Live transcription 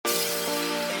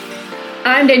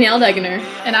I'm Danielle Degener.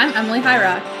 And I'm Emily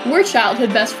Hyrock. We're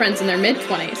childhood best friends in their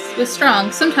mid-20s. With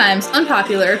strong, sometimes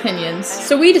unpopular opinions.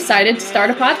 So we decided to start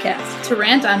a podcast. To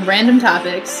rant on random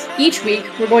topics. Each week,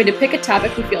 we're going to pick a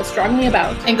topic we feel strongly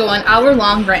about. And go on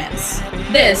hour-long rants.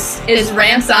 This is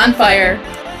Rants on Fire.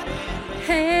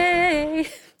 Hey!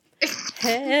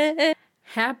 Hey!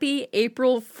 Happy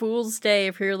April Fool's Day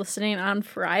if you're listening on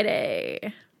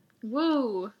Friday.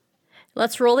 Woo!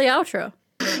 Let's roll the outro.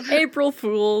 April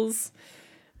Fools.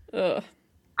 Ugh.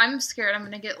 I'm scared I'm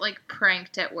going to get,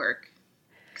 pranked at work.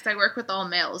 Because I work with all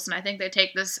males, and I think they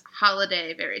take this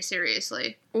holiday very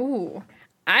seriously. Ooh.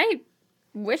 I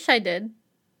wish I did.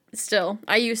 Still.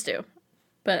 I used to.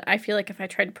 But I feel like if I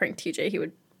tried to prank TJ, he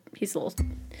would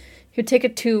take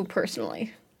it too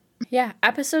personally. Yeah,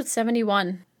 episode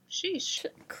 71. Sheesh.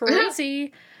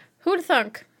 Crazy. Who'da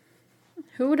thunk?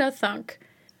 Who'da thunk?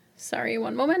 Sorry,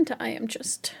 one moment. I am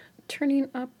just turning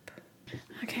up.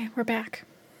 Okay, we're back.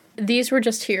 These were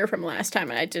just here from last time,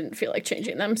 and I didn't feel like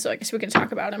changing them, so I guess we can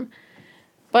talk about them.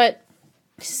 But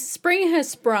spring has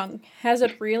sprung. Has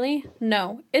it really?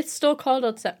 No. It's still cold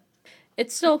outside.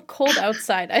 It's still cold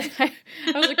outside. I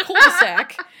was a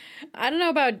cul-de-sac. I don't know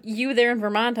about you there in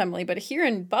Vermont, Emily, but here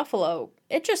in Buffalo,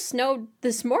 it just snowed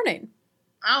this morning.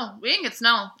 Oh, we didn't get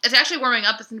snow. It's actually warming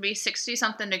up. It's going to be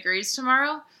 60-something degrees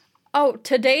tomorrow. Oh,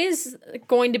 today's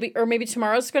going to be, or maybe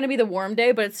tomorrow's going to be the warm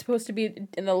day, but it's supposed to be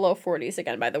in the low 40s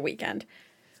again by the weekend.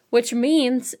 Which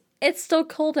means it's still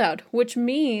cold out, which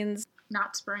means...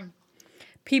 Not spring.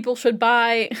 People should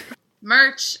buy...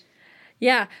 merch.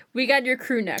 Yeah, we got your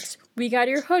crew necks. We got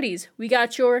your hoodies. We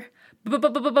got your...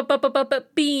 beanies.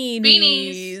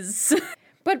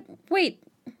 But wait,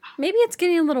 maybe it's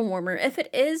getting a little warmer. If it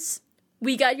is,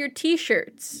 we got your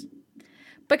t-shirts.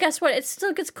 But guess what? It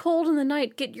still gets cold in the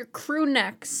night. Get your crew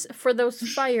necks for those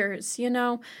fires, you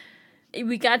know?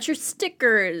 We got your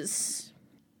stickers.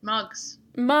 Mugs.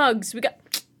 We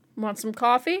got... Want some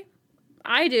coffee?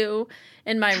 I do.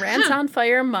 In my Rants on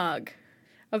Fire mug.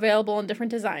 Available in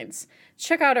different designs.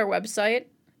 Check out our website.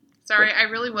 Sorry, I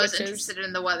really was interested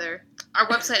in the weather. Our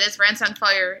website is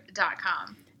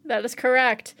rantsonfire.com. That is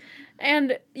correct.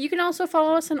 And you can also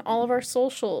follow us on all of our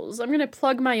socials. I'm going to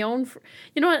plug my own...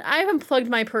 You know what? I haven't plugged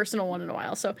my personal one in a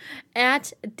while. So,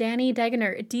 at Danny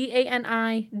Degener.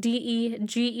 DANIDEGENER.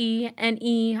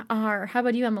 How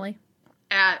about you, Emily?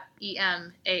 At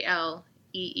EMALEE.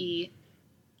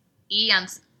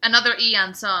 Another E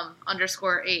on some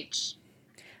 _H.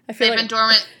 I feel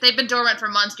They've been dormant for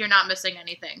months. You're not missing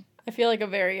anything. I feel like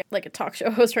a talk show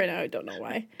host right now. I don't know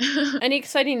why. Any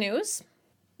exciting news?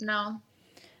 No.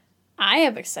 I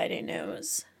have exciting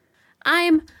news.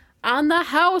 I'm on the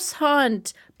house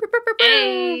hunt.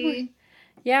 Hey.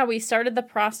 Yeah, we started the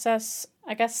process,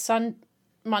 I guess,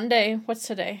 Monday. What's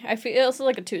today? I feel it's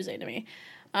like a Tuesday to me.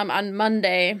 On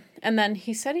Monday. And then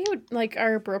he said he would,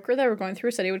 our broker that we're going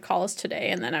through said he would call us today.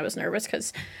 And then I was nervous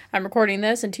because I'm recording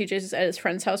this and TJ's at his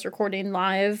friend's house recording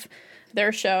live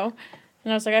their show.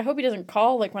 And I was like, I hope he doesn't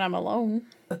call, when I'm alone.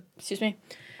 Excuse me.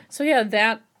 So yeah,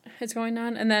 that is going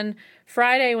on. And then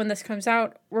Friday, when this comes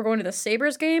out, we're going to the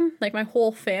Sabres game. My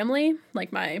whole family. My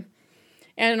aunt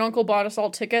and uncle bought us all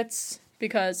tickets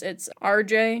because it's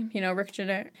RJ, Rick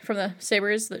Jeanette from the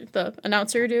Sabres, the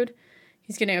announcer dude.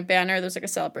 He's getting a banner. There's a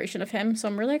celebration of him. So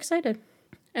I'm really excited.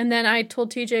 And then I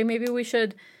told TJ maybe we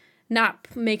should not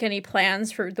make any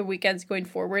plans for the weekends going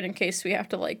forward in case we have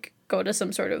to go to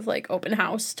some sort of open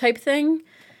house type thing.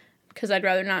 Because I'd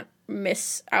rather not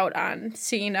miss out on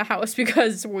seeing a house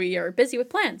because we are busy with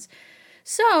plans.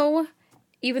 So,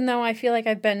 even though I feel like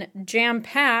I've been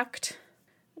jam-packed,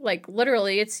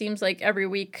 literally, it seems like every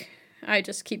week I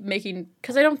just keep making...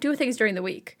 Because I don't do things during the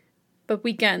week. But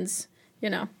weekends,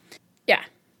 Yeah.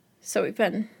 So we've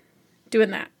been doing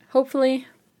that. Hopefully,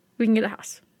 we can get a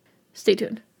house. Stay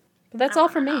tuned. But that's all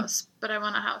for me. But I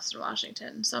want a house in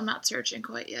Washington, so I'm not searching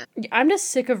quite yet. I'm just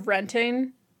sick of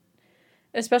renting.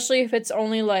 Especially if it's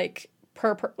only,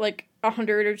 per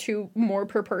 100 or 2 more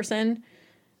per person.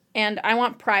 And I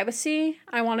want privacy.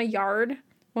 I want a yard.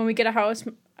 When we get a house,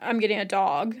 I'm getting a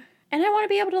dog. And I want to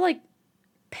be able to,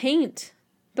 paint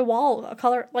the wall a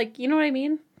color. You know what I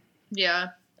mean? Yeah.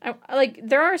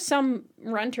 There are some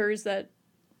landlords that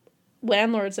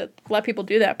let people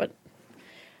do that, but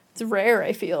it's rare,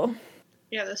 I feel.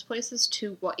 Yeah, this place is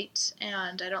too white,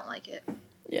 and I don't like it.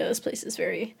 Yeah, this place is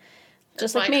very... That's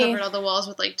just like why me. I covered all the walls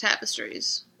with,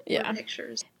 tapestries. Yeah. Or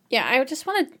pictures. Yeah, I just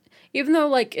want to... Even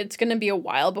though, it's going to be a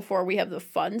while before we have the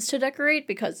funds to decorate,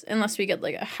 because unless we get,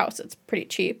 a house that's pretty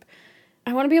cheap,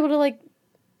 I want to be able to,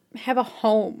 have a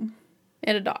home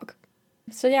and a dog.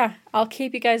 So, yeah, I'll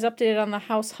keep you guys updated on the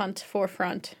house hunt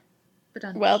forefront.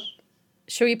 But well,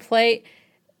 Should we play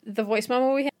the voice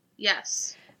memo we had?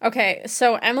 Yes. Okay,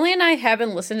 so Emily and I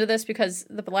haven't listened to this because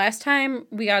the last time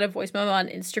we got a voice memo on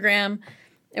Instagram,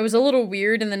 it was a little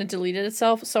weird and then it deleted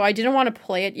itself. So I didn't want to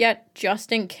play it yet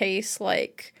just in case,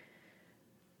 like,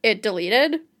 it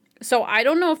deleted. So I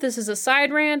don't know if this is a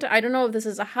side rant. I don't know if this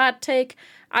is a hot take.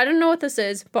 I don't know what this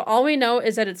is, but all we know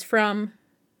is that it's from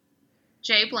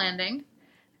Jay Blanding.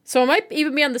 So it might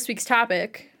even be on this week's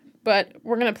topic, but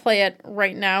we're going to play it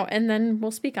right now and then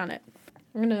we'll speak on it.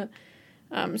 We're going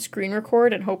to screen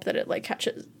record and hope that it like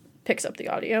picks up the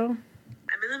audio.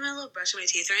 I'm in the middle of brushing my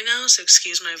teeth right now, so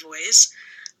excuse my voice,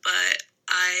 but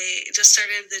I just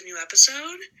started the new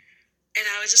episode and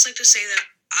I would just like to say that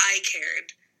I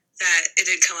cared that it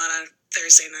didn't come out on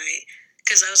Thursday night.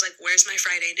 Because I was like, where's my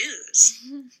Friday news?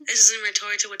 This is in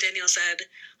retort to what Danielle said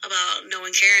about no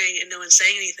one caring and no one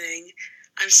saying anything.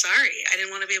 I'm sorry. I didn't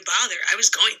want to be a bother. I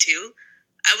was going to.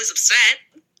 I was upset,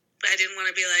 but I didn't want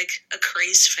to be like a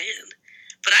crazed fan.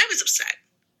 But I was upset.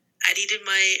 I needed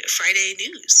my Friday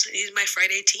news. I needed my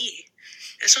Friday tea.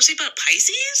 And especially about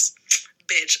Pisces?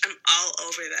 Bitch, I'm all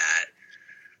over that.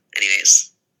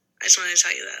 Anyways, I just wanted to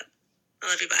tell you that. I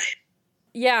love you. Bye.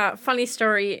 Yeah, funny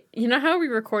story. You know how we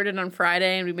recorded on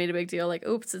Friday and we made a big deal, like,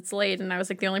 oops, it's late, and I was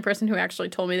like the only person who actually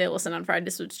told me they listened on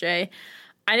Fridays was Jay.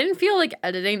 I didn't feel like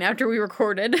editing after we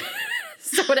recorded,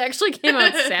 so it actually came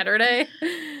out Saturday.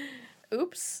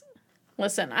 Oops.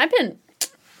 Listen, I've been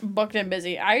booked and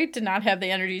busy. I did not have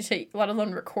the energy to, let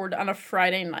alone record on a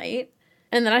Friday night,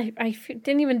 and then I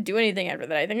didn't even do anything after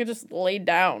that. I think I just laid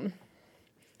down.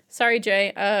 Sorry,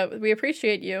 Jay. We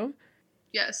appreciate you.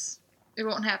 Yes. It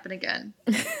won't happen again.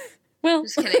 Well,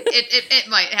 just kidding. It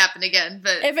might happen again,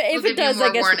 but if we'll it does, you more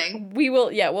I guess warning. we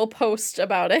will. Yeah, we'll post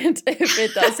about it if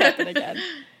it does happen again.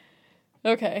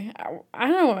 Okay, I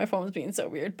don't know why my phone was being so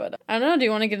weird, but I don't know. Do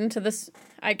you want to get into this?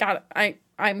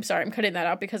 I'm sorry, I'm cutting that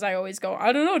out because I always go,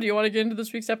 I don't know. Do you want to get into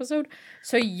this week's episode?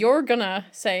 So you're gonna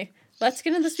say, let's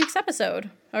get into this week's episode,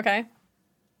 okay?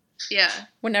 Yeah.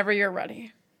 Whenever you're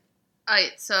ready. All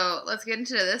right, so let's get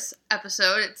into this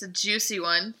episode. It's a juicy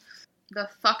one. The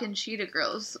fucking Cheetah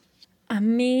Girls.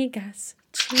 Amigas,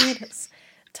 cheetahs.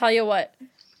 Tell you what,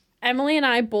 Emily and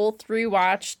I both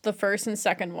rewatched the first and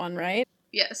second one, right?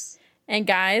 Yes. And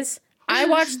guys, I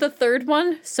watched the third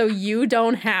one, so you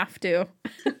don't have to.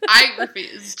 I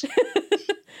refused.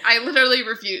 I literally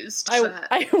refused.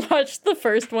 I watched the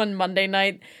first one Monday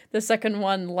night, the second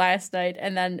one last night,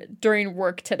 and then during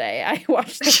work today, I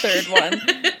watched the third one.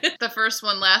 The first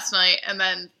one last night, and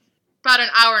then about an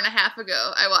hour and a half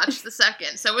ago, I watched the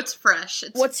second, so it's fresh.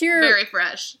 It's very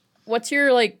fresh. What's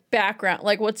your, like, background?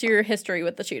 Like, what's your history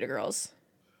with the Cheetah Girls?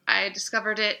 I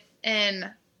discovered it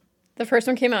in... The first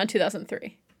one came out in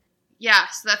 2003. Yeah,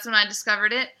 so that's when I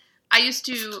discovered it. I used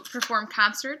to perform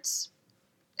concerts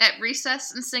at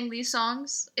recess and sing these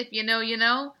songs. If you know, you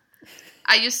know.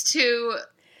 I used to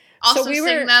also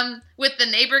sing them with the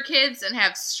neighbor kids and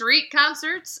have street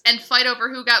concerts and fight over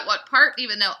who got what part,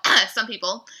 even though some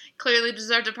people clearly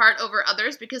deserved a part over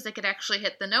others because they could actually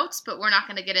hit the notes, but we're not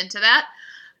going to get into that.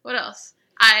 What else?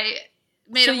 I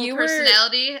made a whole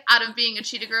personality out of being a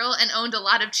cheetah girl and owned a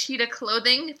lot of cheetah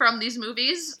clothing from these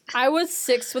movies. I was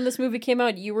 6 when this movie came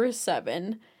out. You were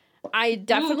 7. I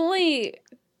definitely...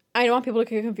 I don't want people to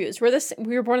get confused.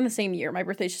 We were born in the same year. My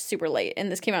birthday's just super late,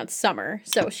 and this came out in summer,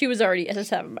 so she was already at a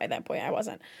 7 by that point. I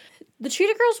wasn't. The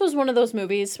Cheetah Girls was one of those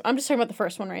movies, I'm just talking about the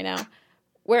first one right now,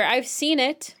 where I've seen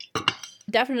it,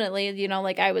 definitely, you know,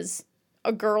 like I was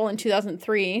a girl in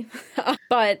 2003,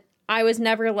 but I was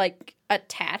never, like,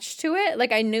 attached to it.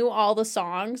 Like, I knew all the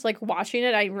songs. Like, watching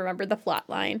it, I remembered the plot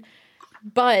line.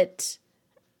 But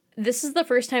this is the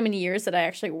first time in years that I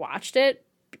actually watched it.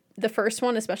 The first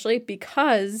one especially,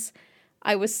 because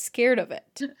I was scared of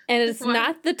it. And it's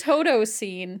not the Toto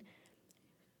scene,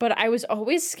 but I was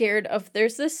always scared of,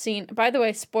 there's this scene, by the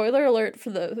way, spoiler alert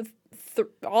for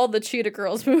all the Cheetah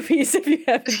Girls movies if you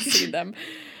haven't seen them.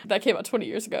 That came out 20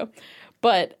 years ago.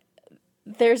 But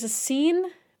there's a scene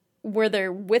where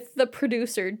they're with the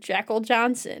producer, Jackal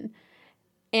Johnson,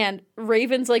 and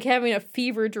Raven's like having a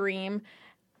fever dream.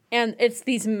 And it's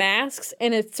these masks,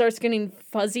 and it starts getting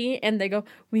fuzzy, and they go,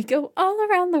 we go all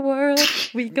around the world,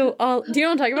 we go all... Do you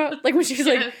know what I'm talking about? Like, when she's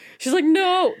like,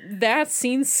 no, that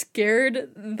scene scared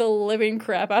the living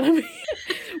crap out of me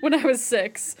when I was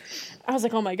 6. I was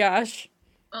like, oh my gosh.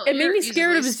 Well, it made me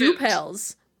scared of zoo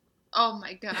pals. Oh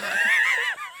my god.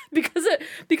 because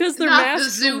their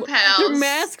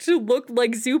masks looked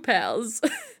like zoo pals.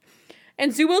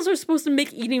 And zoo pals are supposed to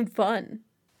make eating fun.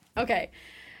 Okay.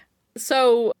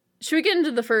 So... Should we get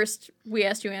into the first We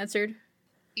Asked You Answered?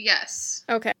 Yes.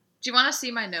 Okay. Do you want to see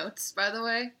my notes, by the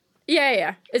way?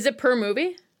 Yeah. Is it per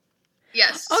movie?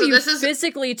 Yes. Oh, so you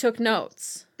physically took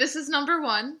notes. This is number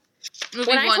 1.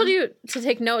 When I told you to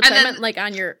take notes, I meant like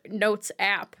on your notes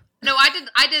app. No,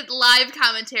 I did live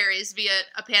commentaries via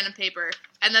a pen and paper,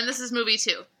 and then this is movie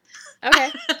 2.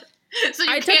 Okay. So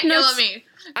you can't yell at me.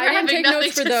 I didn't take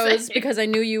notes for those because I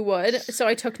knew you would, so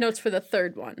I took notes for the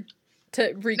third one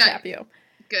to recap you.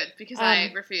 Good, because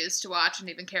I refuse to watch and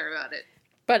even care about it.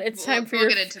 But it's time for we'll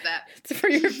get into that. For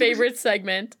your favorite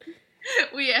segment.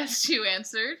 We asked, you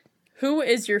answered. Who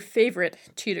is your favorite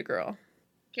Cheetah girl?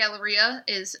 Galleria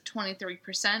is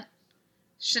 23%.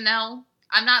 Chanel,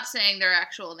 I'm not saying their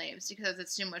actual names because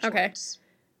it's too much words.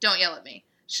 Don't yell at me.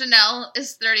 Chanel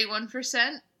is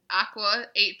 31%. Aqua,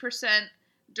 8%.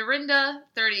 Dorinda,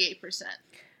 38%.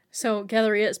 So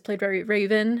Galleria is played by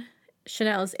Raven.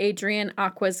 Chanel is Adrian.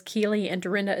 Aqua's Keely. And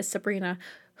Dorinda is Sabrina.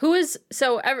 Who is...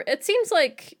 So it seems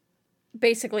like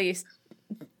basically,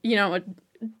 you know,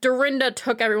 Dorinda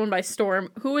took everyone by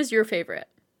storm. Who is your favorite?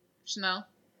 Chanel?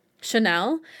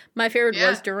 My favorite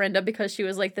was Dorinda because she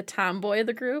was like the tomboy of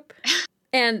the group.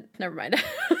 And never mind.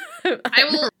 I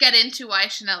will get into why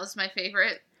Chanel is my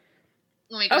favorite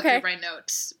when we go through my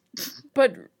notes.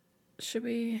 But should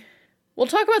we... We'll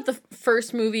talk about the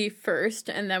first movie first,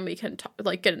 and then we can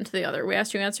get into the other We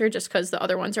Asked You Answer, just because the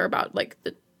other ones are about like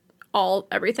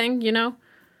everything, you know?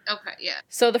 Okay, yeah.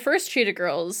 So the first Cheetah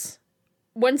Girls,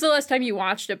 when's the last time you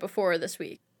watched it before this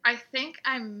week? I think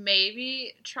I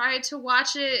maybe tried to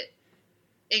watch it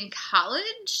in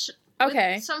college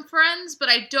with some friends, but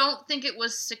I don't think it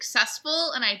was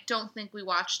successful, and I don't think we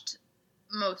watched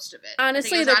most of it.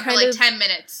 Honestly, I think it was on for 10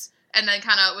 minutes, and then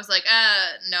kind of was like,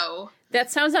 no. That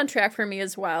sounds on track for me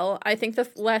as well. I think the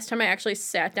last time I actually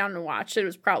sat down and watched it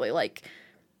was probably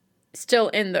still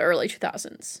in the early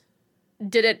 2000s.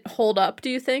 Did it hold up, do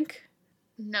you think?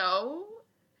 No.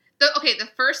 The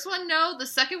first one, no. The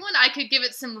second one, I could give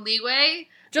it some leeway.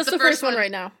 Just the first one right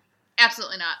now.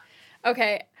 Absolutely not.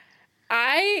 Okay.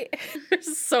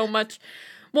 So much.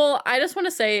 Well, I just want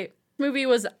to say, movie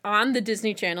was on the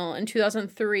Disney Channel in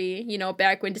 2003, you know,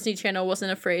 back when Disney Channel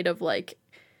wasn't afraid of,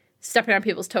 stepping on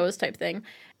people's toes type thing.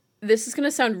 This is going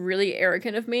to sound really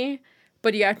arrogant of me,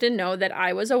 but you have to know that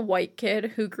I was a white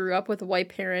kid who grew up with white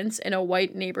parents in a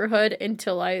white neighborhood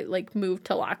until I, moved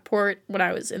to Lockport when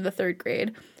I was in the 3rd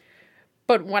grade.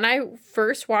 But when I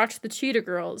first watched the Cheetah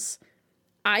Girls,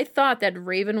 I thought that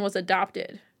Raven was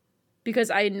adopted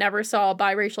because I never saw a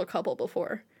biracial couple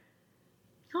before.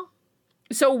 Huh.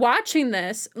 So watching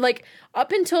this,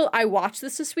 up until I watched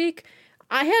this week,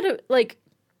 I had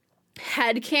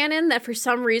headcanon that for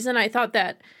some reason I thought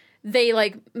that they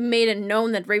made it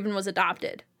known that Raven was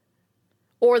adopted,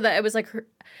 or that it was her.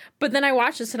 But then I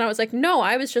watched this and I was like, no,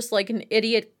 I was just an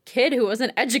idiot kid who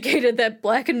wasn't educated that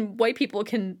black and white people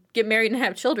can get married and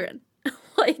have children.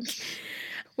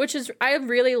 Which is, I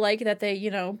really like that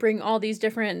they, bring all these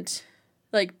different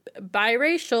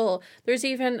biracial. There's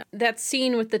even that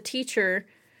scene with the teacher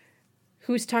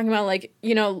who's talking about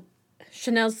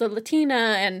Chanel's the Latina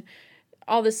and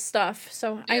all this stuff.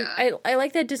 So yeah. I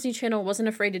like that Disney Channel wasn't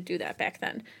afraid to do that back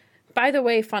then. By the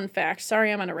way, fun fact.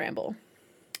 Sorry, I'm on a ramble.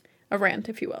 A rant,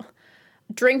 if you will.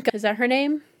 Drinka, is that her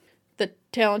name? The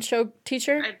talent show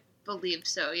teacher? I believe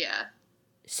so, yeah.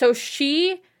 So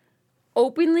she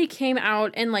openly came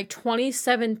out in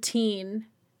 2017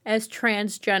 as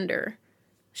transgender.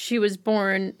 She's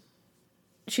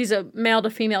a male to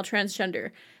female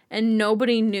transgender. And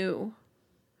nobody knew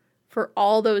for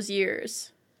all those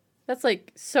years. That's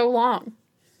so long.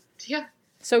 Yeah.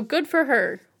 So good for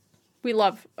her. We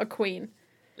love a queen.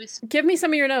 Give me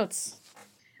some of your notes.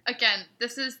 Again,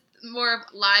 this is more of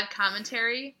live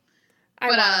commentary.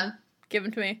 Give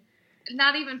them to me.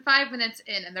 Not even 5 minutes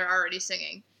in and they're already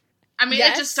singing. I mean,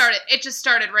 yes. It just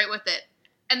started right with it.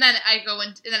 And then I go in,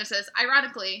 and then it says,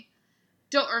 ironically,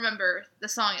 don't remember the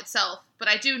song itself, but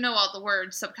I do know all the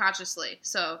words subconsciously.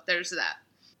 So there's that.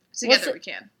 Together we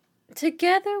can.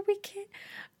 Together we can.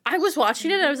 I was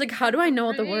watching it and I was like, how do I know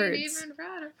all the words?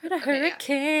 What a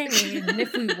hurricane,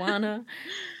 if we wanna.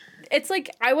 It's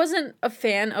I wasn't a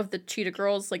fan of the Cheetah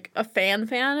Girls, a fan,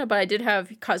 but I did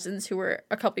have cousins who were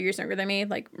a couple years younger than me,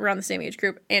 around the same age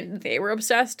group, and they were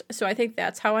obsessed. So I think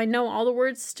that's how I know all the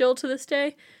words still to this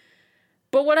day.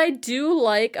 But what I do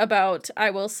like about,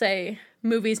 I will say,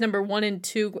 movies number 1 and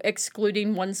 2,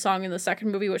 excluding one song in the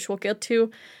second movie, which we'll get to,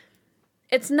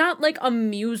 it's not a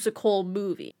musical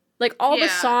movie. All the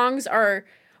songs are,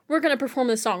 we're going to perform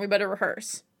this song, we better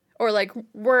rehearse. Or,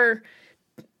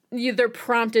 they're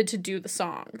prompted to do the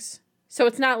songs. So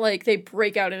it's not they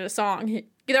break out in a song.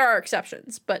 There are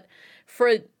exceptions, but for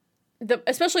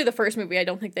especially the first movie, I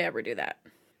don't think they ever do that.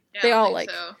 Yeah, they all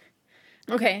so.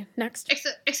 Okay, next.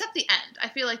 Except the end. I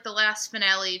feel like the last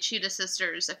finale, Cheetah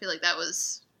Sisters, I feel like that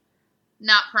was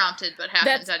not prompted, but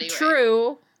happens anyway. That's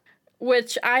true,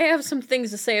 which I have some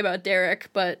things to say about Derek,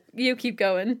 but you keep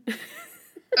going.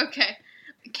 Okay.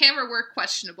 Camera work,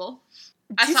 questionable.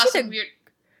 I saw some weird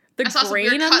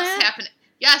cuts happening.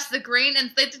 Yes, the grain,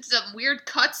 and they did some weird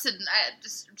cuts, and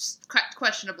just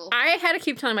questionable. I had to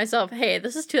keep telling myself, hey,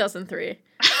 this is 2003.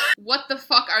 What the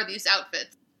fuck are these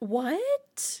outfits?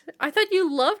 What? I thought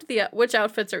you loved which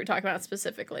outfits are we talking about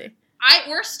specifically?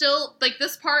 We're still, like,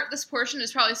 this portion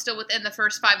is probably still within the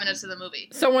first 5 minutes of the movie.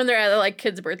 So when they're at, like,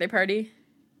 kid's birthday party?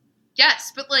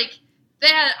 Yes, but, like, they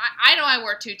had, I know I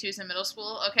wore tutus in middle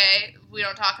school, okay? We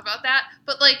don't talk about that.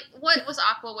 But, like, what was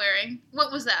Aqua wearing?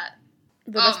 What was that?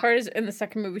 The best part is in the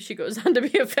second movie she goes on to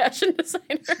be a fashion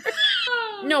designer.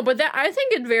 No, but that, I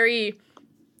think it very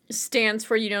stands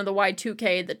for, the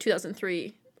Y2K, the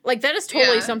 2003. Like, that is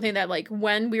totally something that, like,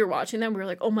 when we were watching them, we were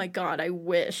like, oh my god, I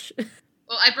wish.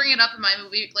 Well, I bring it up in my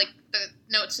movie, like, the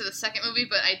notes to the second movie,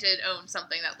 but I did own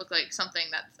something that looked like something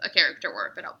that a character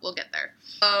wore, but we'll get there.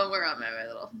 Oh, where are my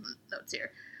little notes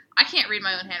here? I can't read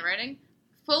my own handwriting.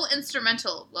 Full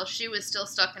instrumental while she was still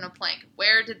stuck in a plank.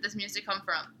 Where did this music come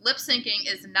from? Lip syncing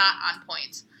is not on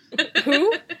point.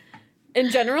 Who?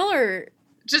 In general, or?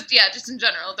 Just in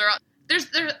general. There's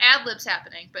ad-libs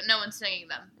happening, but no one's singing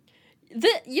them.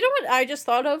 You know what I just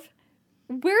thought of?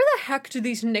 Where the heck do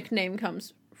these nicknames come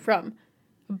from?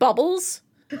 Bubbles?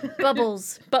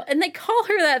 Bubbles. And they call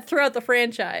her that throughout the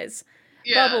franchise.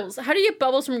 Yeah. Bubbles. How do you get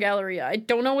Bubbles from Galleria? I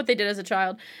don't know what they did as a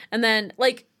child. And then,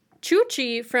 like,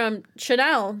 Chuchi from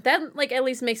Chanel, that, like, at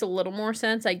least makes a little more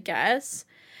sense, I guess.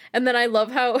 And then I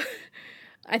love how,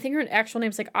 I think her actual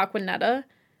name's, like, Aquanetta.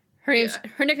 Her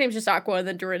nickname's just Aqua, and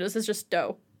then Dorinda's is just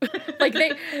Doe. Like,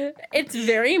 it's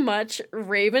very much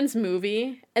Raven's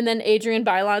movie, and then Adrian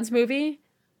Bailon's movie,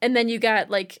 and then you got,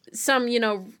 like, some,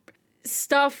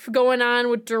 stuff going on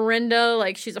with Dorinda,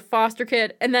 like, she's a foster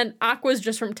kid, and then Aqua's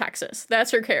just from Texas. That's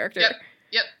her character.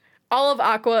 Yep. All of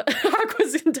Aqua's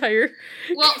entire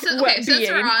since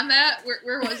we're on that,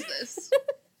 where was this?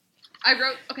 I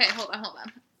wrote, okay, hold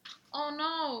on. Oh,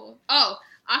 no. Oh,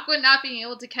 Aqua not being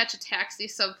able to catch a taxi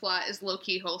subplot is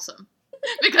low-key wholesome.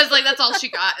 Because, like, that's all she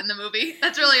got in the movie.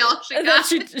 That's really all she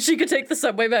got. And then she could take the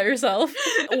subway by herself.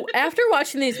 After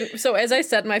watching these, so as I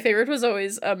said, my favorite was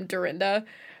always Dorinda.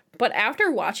 But after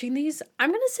watching these, I'm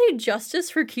going to say justice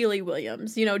for Keely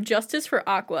Williams. Justice for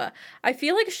Aqua. I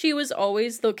feel like she was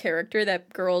always the character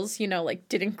that girls, like,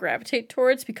 didn't gravitate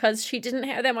towards because she didn't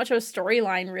have that much of a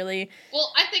storyline, really.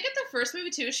 Well, I think in the first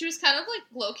movie, too, she was kind of, like,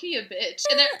 low-key a bitch.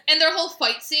 And their whole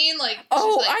fight scene, like,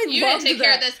 she's like, you didn't take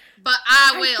care of this, but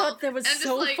I will. I thought that was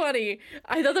so funny.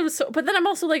 I thought that was so... But then I'm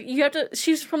also like,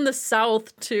 she's from the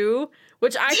South, too,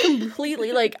 which I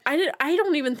completely, like, I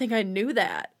don't even think I knew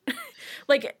that.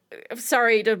 Like,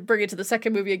 sorry to bring it to the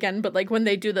second movie again, but, like, when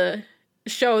they do the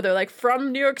show, they're, like,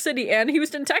 from New York City and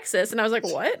Houston, Texas. And I was like,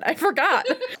 what? I forgot.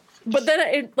 But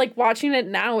then, watching it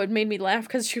now, it made me laugh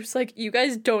because she was like, you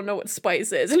guys don't know what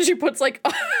spice is. And she puts, like,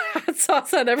 hot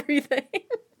sauce on everything.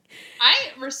 I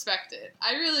respect it.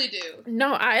 I really do.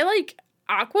 No,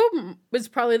 Aqua was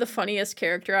probably the funniest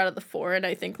character out of the four. And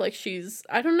I think, like,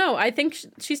 I don't know. I think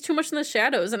she's too much in the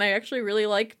shadows. And I actually really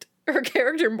liked her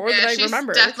character more than I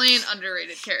remember. She's definitely an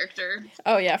underrated character.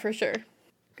 Oh, yeah, for sure.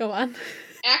 Go on.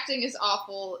 Acting is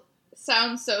awful.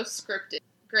 Sounds so scripted.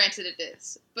 Granted, it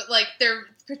is. But, like, their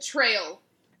portrayal.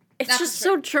 It's just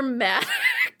so dramatic.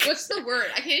 What's the word?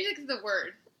 I can't even think of the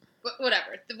word. But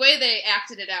whatever. The way they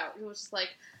acted it out, it was just like,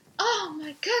 oh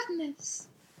my goodness.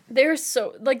 They're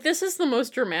so, like, this is the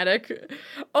most dramatic.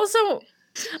 Also,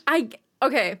 I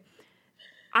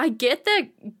get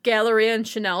that Galleria and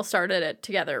Chanel started it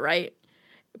together, right?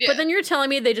 Yeah. But then you're telling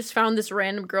me they just found this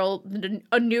random girl,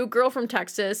 a new girl from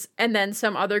Texas, and then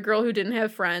some other girl who didn't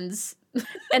have friends.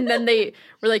 And then they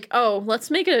were like, oh, let's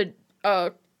make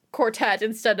a quartet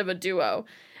instead of a duo.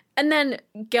 And then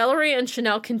Galleria and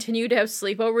Chanel continue to have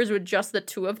sleepovers with just the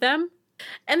two of them.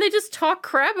 And they just talk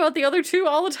crap about the other two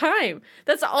all the time.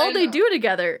 That's all they do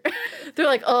together. They're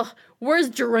like, oh, where's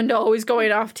Dorinda always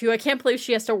going off to? I can't believe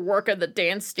she has to work at the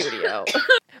dance studio.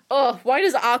 Oh, why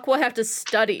does Aqua have to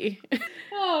study?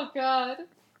 Oh, God.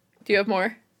 Do you have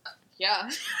more? Yeah.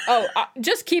 Oh,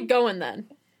 just keep going then.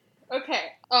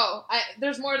 Okay. Oh,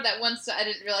 there's more to that one. I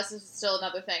didn't realize this was still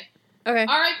another thing. Okay.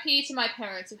 R.I.P. to my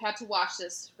parents who had to watch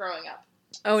this growing up.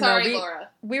 Oh, Sorry, Laura.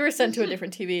 We were sent to a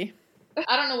different TV.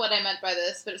 I don't know what I meant by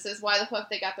this, but it says, why the fuck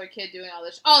they got their kid doing all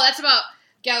this? Oh, that's about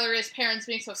Galleria's parents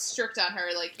being so strict on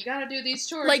her. Like, you gotta do these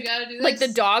chores, you gotta do this. Like the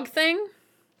dog thing?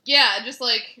 Yeah, just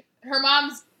like her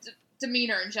mom's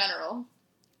demeanor in general.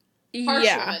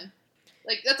 Harsh woman.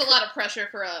 Like, that's a lot of pressure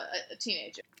for a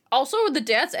teenager. Also, the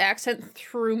dad's accent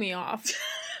threw me off.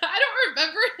 I don't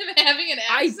remember him having an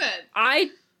accent. I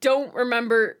don't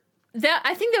remember that.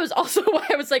 I think that was also why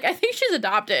I was like, I think she's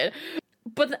adopted.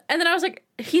 And then I was like,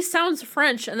 he sounds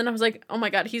French. And then I was like, oh my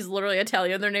God, he's literally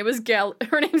Italian. Her name's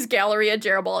Galleria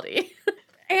Garibaldi.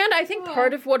 And I think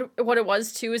part of what it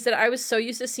was, too, is that I was so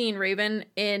used to seeing Raven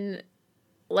in,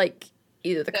 like,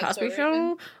 either The Cosby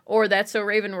Show or That's So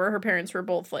Raven, where her parents were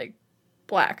both, like,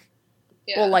 black.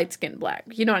 Yeah. Well, light-skinned black.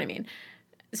 You know what I mean?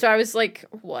 So I was like,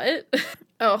 what?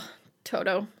 Oh,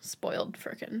 Toto. Spoiled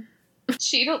frickin'.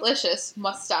 CHEETAHlicious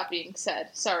must stop being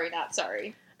said. Sorry, not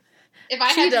sorry. If I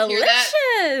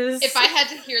had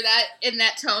to hear that in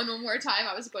that tone one more time,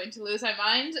 I was going to lose my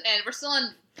mind. And we're still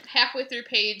on halfway through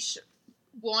page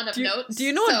 1 of notes. Do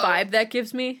you know what vibe that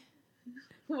gives me?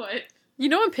 What? You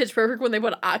know in Pitch Perfect when they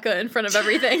put Akka in front of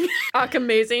everything? Akka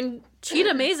amazing.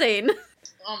 Cheetah amazing.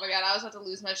 Oh my God, I was about to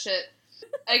lose my shit.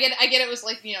 I get it was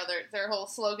like, you know, their whole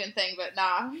slogan thing, but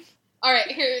nah.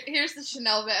 Alright, here's the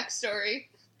Chanel backstory.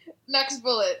 Next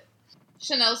bullet.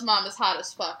 Chanel's mom is hot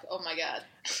as fuck. Oh my God.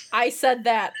 I said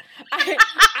that.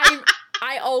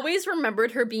 I always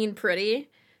remembered her being pretty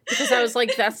because I was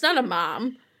like, that's not a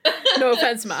mom. No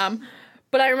offense, Mom.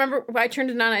 But I remember when I turned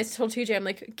it on, I told TJ, I'm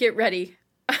like, get ready.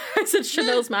 I said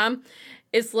Chanel's mom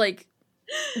is like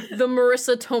the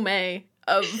Marissa Tomei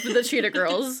of the Cheetah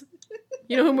Girls.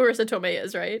 You know who Marissa Tomei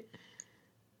is, right?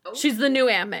 Oh. She's the new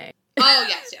Aunt May. Oh,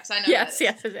 yes, I know. Yes.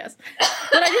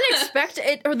 But I didn't expect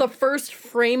it, or the first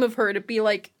frame of her to be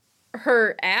like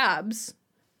her abs.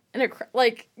 And it,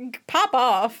 like, pop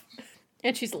off.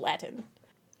 And she's Latin.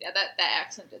 Yeah, that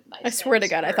accent did nice. I swear to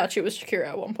God, I thought she was Shakira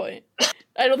at one point.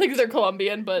 I don't think they're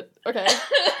Colombian, but okay.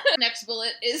 Next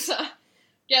bullet is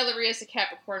Galleria is a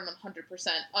Capricorn 100%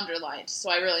 underlined, so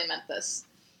I really meant this.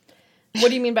 What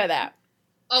do you mean by that?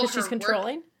 Oh, she's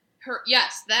controlling? Her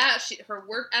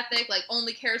work ethic, like,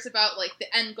 only cares about, like,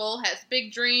 the end goal, has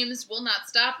big dreams, will not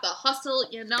stop the hustle,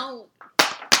 you know.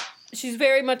 She's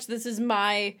very much, this is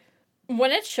my...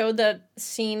 When it showed that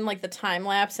scene, like, the time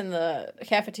lapse in the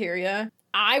cafeteria,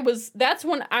 that's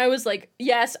when I was like,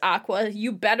 yes, Aqua,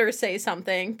 you better say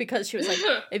something, because she was like,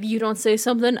 if you don't say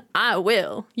something, I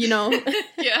will, you know?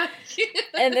 Yeah.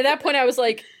 And at that point, I was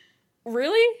like,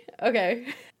 really? Okay.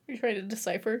 You're trying to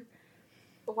decipher?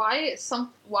 Why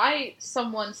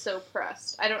someone so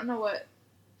pressed? I don't know what...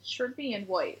 Shrimpy and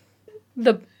White.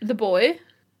 The boy?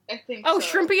 I think so.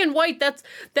 Shrimpy and White, that's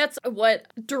what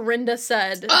Dorinda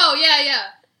said. Oh,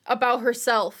 yeah. About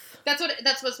herself. That's what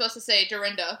it's supposed to say,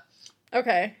 Dorinda.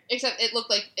 Okay. Except it looked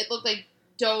like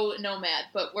Doe Nomad,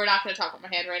 but we're not going to talk about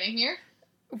my handwriting here.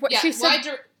 What she said,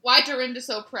 why Dorinda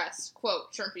so pressed?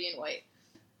 Quote, Shrimpy and White.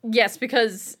 Yes,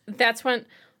 because that's when...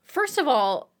 First of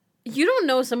all, you don't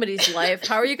know somebody's life.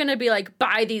 How are you going to be like,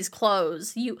 buy these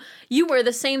clothes? You wear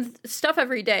the same stuff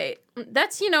every day.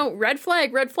 That's, red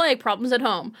flag, problems at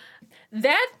home.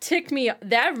 That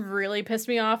really pissed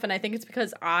me off, and I think it's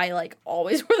because I, like,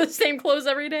 always wear the same clothes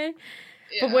every day.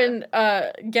 Yeah. But when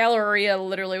Galleria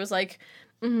literally was like,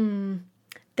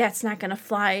 that's not going to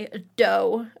fly,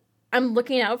 Doe. I'm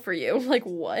looking out for you. Like,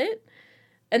 what?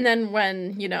 And then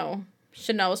when,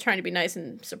 Chanel was trying to be nice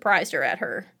and surprised her at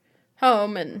her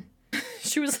home, and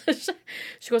she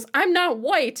goes, I'm not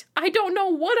white. I don't know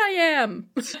what I am.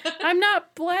 I'm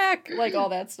not black. Like, all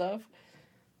that stuff.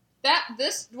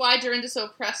 This why Dorinda so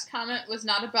pressed comment was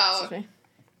not about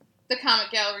the comment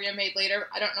Galleria made later.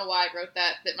 I don't know why I wrote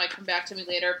that. That might come back to me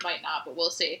later. Might not, but we'll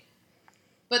see.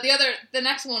 But the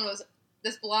next one was,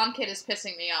 this blonde kid is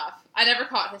pissing me off. I never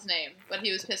caught his name, but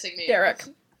he was pissing me off. Derek.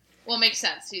 Well, it makes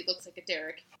sense. He looks like a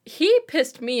Derek. He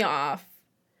pissed me off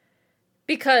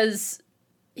because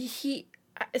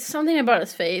something about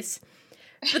his face.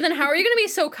 But then how are you going to be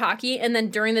so cocky and then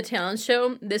during the talent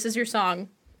show, this is your song.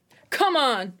 Come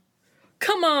on.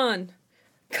 Come on.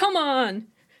 Come on.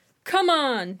 Come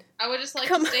on. I would just like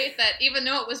to state that even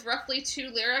though it was roughly 2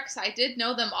 lyrics, I did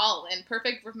know them all in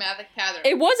perfect rhythmic pattern.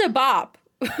 It was a bop.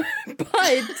 But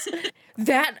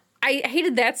I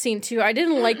hated that scene too. I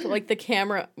didn't like the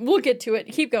camera. We'll get to it.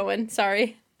 Keep going.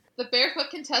 Sorry. The Barefoot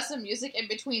Contessa music in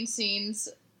between scenes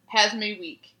has me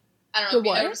weak. I don't know if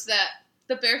you noticed that.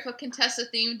 The Barefoot Contessa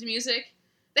themed music.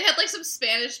 They had, like, some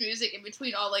Spanish music in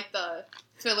between all, like, the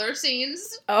filler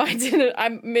scenes. Oh, I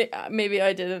didn't. Maybe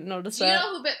I didn't notice that. Do you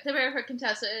know who the Barefoot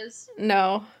Contessa is?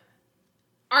 No.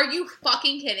 Are you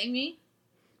fucking kidding me?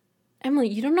 Emily,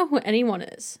 you don't know who anyone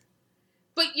is.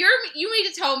 But you need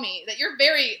to tell me that you're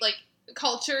very, like,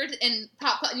 cultured in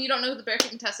pop, and you don't know who the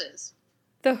Barefoot Contessa is.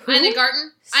 The who? Ina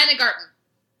Garten.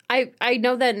 I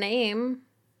know that name.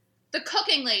 The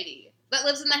cooking lady. that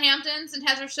lives in the Hamptons and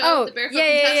has her show, The Barefoot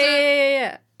Contessa?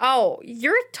 Yeah. Oh,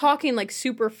 you're talking, like,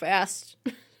 super fast.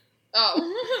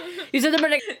 Oh. You said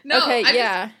the... No, okay,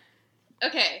 yeah.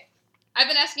 Okay. I've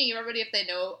been asking everybody if they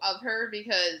know of her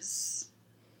because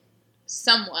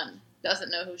someone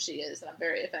doesn't know who she is, and I'm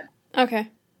very offended. Okay.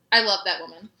 I love that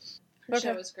woman. Her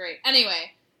show was great.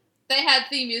 Anyway, they had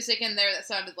theme music in there that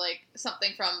sounded like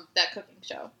something from that cooking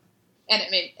show. And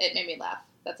it made me laugh.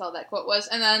 That's all that quote was.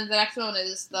 And then the next one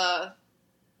is the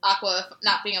Aqua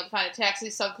not being able to find a taxi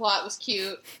subplot was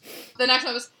cute. The next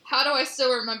one was, how do I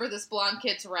still remember this blonde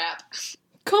kid's rap?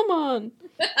 Come on.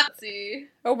 Let's see.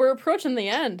 Oh, we're approaching the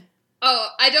end. Oh,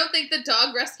 I don't think the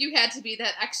dog rescue had to be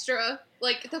that extra.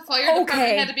 Like, the fire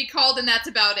department had to be called, and that's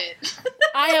about it.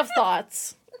 I have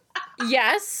thoughts.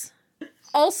 Yes.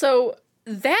 Also,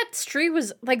 that street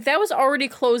was, like, that was already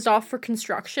closed off for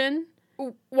construction.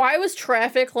 Why was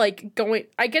traffic, like, going...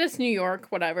 I get it's New York,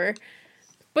 whatever.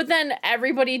 But then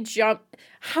everybody jumped...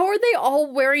 How are they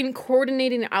all wearing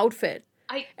coordinating outfit?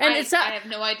 I have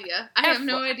no idea. I have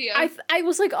no idea. I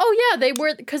was like, oh yeah, they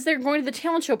were... Because they're going to the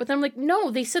talent show. But then I'm like,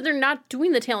 no, they said they're not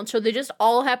doing the talent show. They just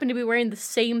all happen to be wearing the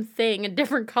same thing in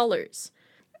different colors.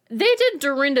 They did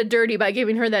Dorinda dirty by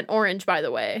giving her that orange, by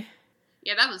the way.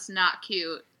 Yeah, that was not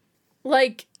cute.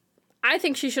 Like, I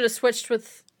think she should have switched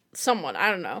with someone.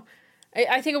 I don't know.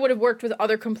 I think it would have worked with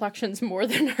other complexions more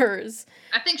than hers.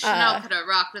 I think Chanel could have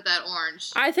rocked with that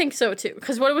orange. I think so, too.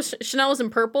 Because what was... Chanel was in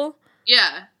purple?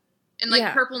 Yeah. And,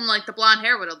 like, purple and, like, the blonde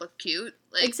hair would have looked cute.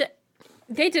 Like,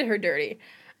 they did her dirty.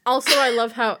 Also, I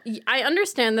love how... I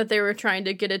understand that they were trying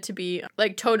to get it to be...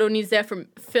 Like, Toto needs that from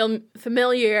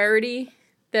familiarity.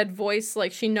 That voice,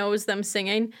 like, she knows them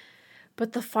singing.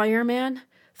 But the fireman...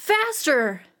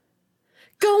 Faster!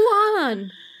 Go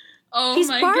on! Oh, He's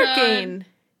my barking. God.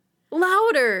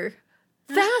 Louder,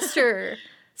 faster,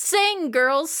 sing,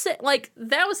 girls. Like,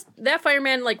 that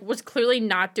fireman, like, was clearly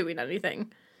not doing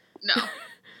anything.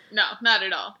 No, not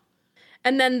at all.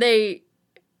 And then they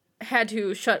had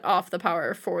to shut off the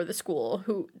power for the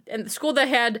school, and the school that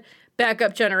had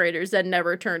backup generators that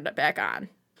never turned it back on.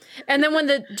 And then when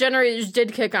the generators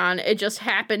did kick on, it just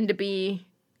happened to be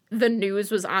the news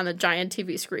was on a giant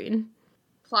TV screen.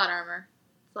 Plot armor.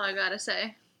 That's all I gotta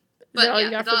say. But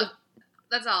yeah,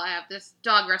 that's all I have. This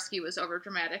dog rescue was over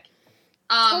dramatic.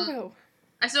 I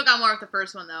still got more with the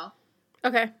first one though.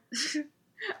 Okay.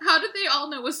 How did they all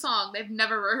know a song they've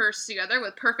never rehearsed together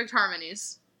with perfect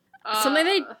harmonies? Something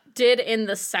they did in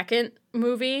the second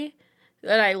movie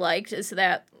that I liked is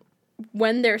that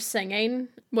when they're singing,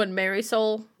 when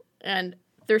Marisol and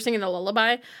they're singing the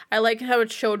lullaby, I like how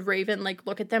it showed Raven, like,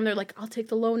 look at them. They're like, I'll take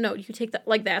the low note. You take that,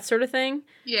 like, that sort of thing.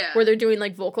 Yeah. Where they're doing,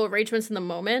 like, vocal arrangements in the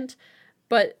moment.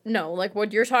 But no, like,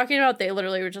 what you're talking about, they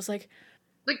literally were just like...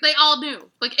 Like, they all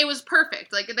knew. Like, it was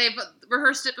perfect. Like, they've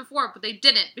rehearsed it before, but they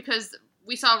didn't because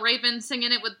we saw Raven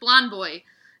singing it with Blonde Boy.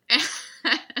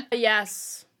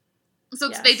 Yes. So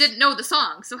they didn't know the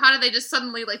song. So how did they just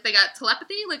suddenly, like, they got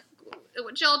telepathy? Like,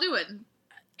 what y'all doing?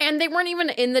 And they weren't even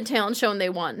in the talent show and they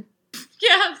won.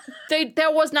 Yeah.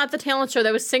 That was not the talent show.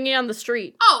 That was singing on the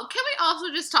street. Oh, can we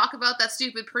also just talk about that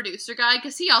stupid producer guy?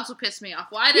 Because he also pissed me off.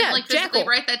 Why I didn't, physically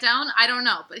write that down? I don't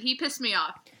know. But he pissed me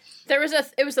off. It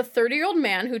was a 30-year-old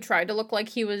man who tried to look like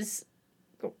he was...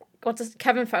 What's this?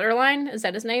 Kevin Federline? Is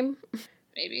that his name?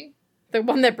 Maybe. The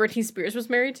one that Britney Spears was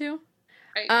married to?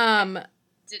 I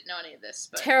didn't know any of this.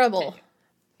 But terrible.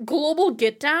 Global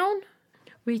Get Down?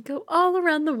 We go all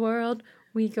around the world.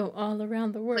 We go all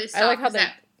around the world. Please stop, I like how they...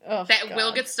 That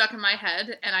will get stuck in my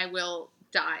head, and I will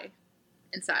die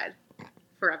inside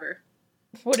forever.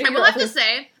 I will have to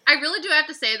say, I really do have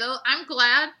to say, though, I'm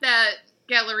glad that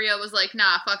Galleria was like,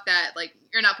 nah, fuck that. Like,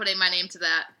 you're not putting my name to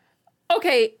that.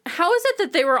 Okay, how is it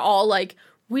that they were all like,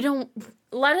 we don't...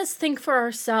 Let us think for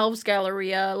ourselves,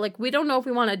 Galleria. Like, we don't know if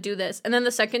we want to do this. And then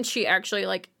the second she actually,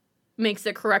 like, makes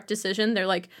the correct decision, they're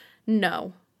like,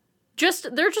 no.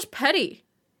 They're just petty.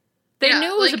 They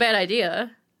knew it was a bad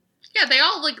idea. Yeah, they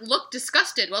all, like, looked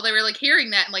disgusted while they were, like, hearing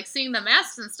that and, like, seeing the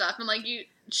masks and stuff. And, like,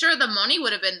 sure, the money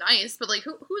would have been nice, but, like,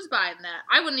 who's buying that?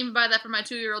 I wouldn't even buy that for my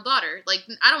 2-year-old daughter. Like,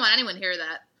 I don't want anyone to hear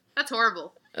that. That's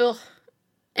horrible. Ugh.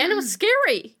 And it was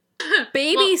scary.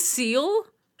 Baby seal?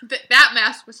 That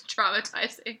mask was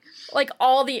traumatizing. Like,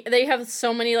 they have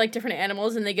so many, like, different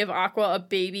animals, and they give Aqua a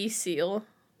baby seal.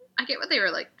 I get what they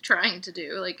were, like, trying to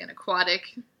do, like, an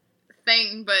aquatic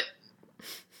thing, but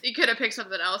you could have picked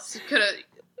something else. You could have...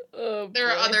 there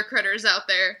are other critters out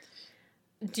there.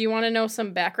 Do you want to know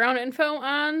some background info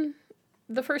on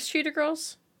the first Cheetah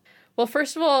Girls? Well,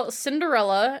 first of all,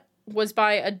 Cinderella was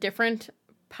by a different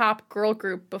pop girl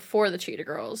group before the Cheetah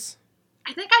Girls.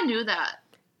 I think I knew that.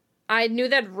 I knew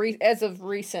that as of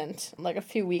recent, like a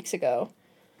few weeks ago.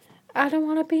 I don't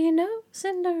want to be no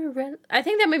Cinderella. I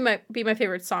think that might be my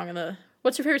favorite song in the...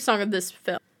 What's your favorite song of this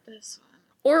film? This one.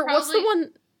 Or probably, what's the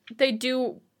one they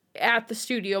do at the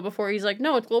studio before he's like,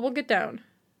 no, it's Global Get Down?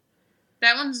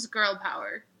 That one's Girl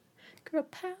Power. Girl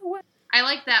Power. I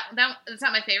like that. It's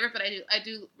not my favorite, but I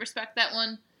do respect that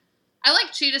one. I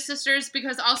like Cheetah Sisters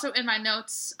because also in my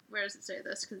notes, where does it say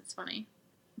this? Because it's funny.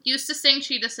 Used to sing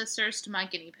Cheetah Sisters to my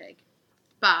guinea pig,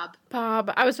 Bob.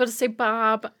 Bob. I was about to say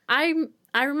Bob. I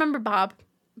remember Bob.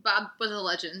 Bob was a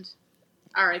legend.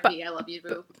 R.I.P. I love you,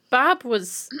 boo. Bob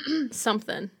was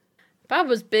something. Bob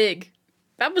was big.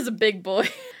 Bob was a big boy.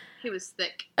 He was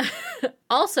thick.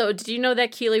 Also, did you know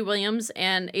that Keely Williams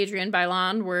and Adrienne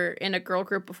Bailon were in a girl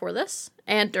group before this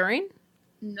and during?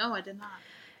 No, I did not.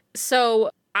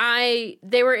 So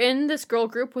they were in this girl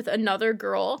group with another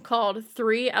girl called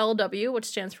 3LW, which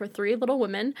stands for Three Little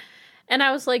Women. And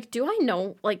I was like, do I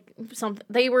know, like, something?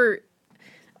 They were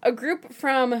a group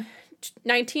from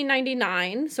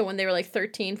 1999, so when they were like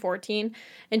 13, 14,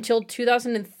 until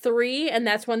 2003, and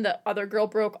that's when the other girl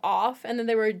broke off, and then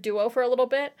they were a duo for a little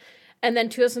bit. And then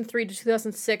 2003 to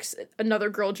 2006, another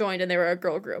girl joined, and they were a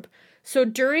girl group. So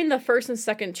during the first and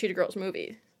second Cheetah Girls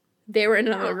movie, they were in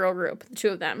another girl group, the two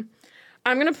of them.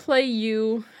 I'm going to play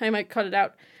you. I might cut it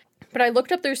out. But I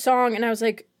looked up their song, and I was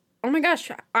like, oh my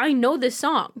gosh, I know this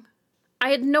song. I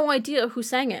had no idea who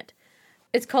sang it.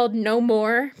 It's called No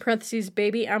More, parentheses,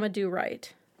 Baby, I'ma Do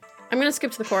Right. I'm going to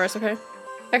skip to the chorus, okay?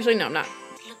 Actually, no, I'm not.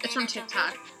 It's from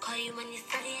TikTok.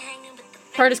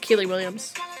 Part is Keely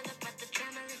Williams.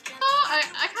 Oh,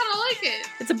 I kind of like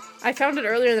it. I found it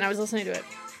earlier than I was listening to it.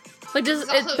 Like, it's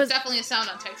also definitely a sound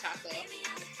on TikTok, though.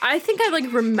 I think I,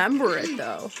 like, remember it,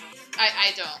 though.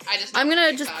 I don't. I'm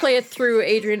gonna just play it through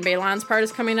Adrienne Bailon's part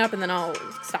is coming up, and then I'll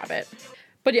stop it.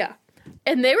 But yeah.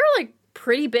 And they were, like,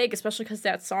 pretty big, especially because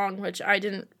that song, which I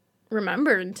didn't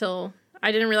remember until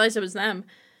I didn't realize it was them.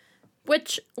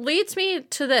 Which leads me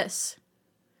to this.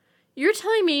 You're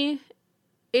telling me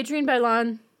Adrienne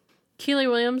Bailon, Keely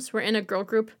Williams were in a girl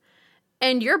group,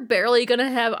 and you're barely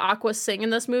gonna have Aqua sing in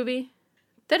this movie?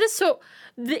 That is so...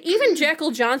 Even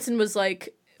Jackal Johnson was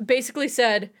like, basically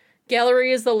said,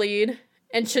 Gallery is the lead,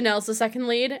 and Chanel's the second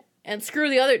lead, and screw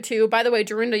the other two. By the way,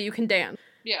 Dorinda, you can dance.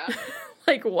 Yeah.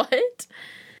 Like, what?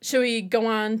 Should we go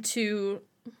on to...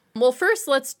 Well, first,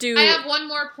 let's do... I have one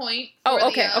more point. Oh,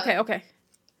 okay.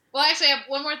 Well, actually, I have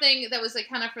one more thing that was, like,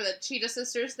 kind of for the Cheetah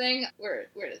Sisters thing. Where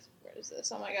is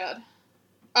this? Oh, my God.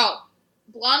 Oh,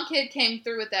 Blonde Kid came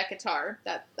through with that guitar.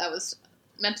 That was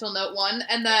mental note one.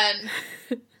 And then,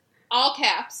 all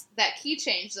caps, that key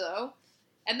change, though.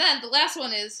 And then, the last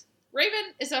one is,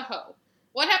 Raven is a hoe.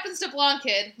 What happens to Blonde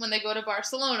Kid when they go to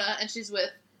Barcelona and she's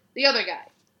with the other guy?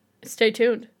 Stay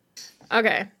tuned.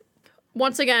 Okay.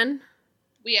 Once again.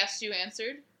 We asked, you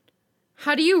answered.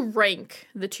 How do you rank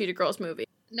the Cheetah Girls movie?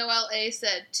 Noelle A.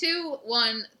 said 2,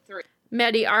 1, 3.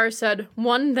 Maddie R. said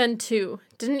 1, then 2.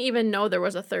 Didn't even know there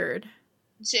was a third.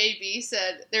 JB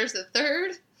said there's a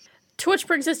third. To which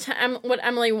brings us to what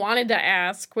Emily wanted to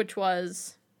ask, which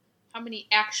was... How many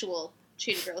actual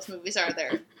Cheetah Girls movies are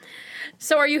there?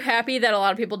 So are you happy that a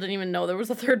lot of people didn't even know there was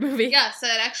a third movie? Yes,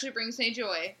 that actually brings me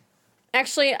joy.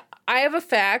 Actually, I have a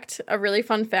fact, a really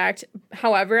fun fact.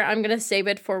 However, I'm going to save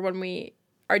it for when we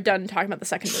are done talking about the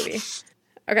second movie.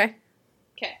 Okay?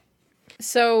 Okay.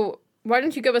 So, why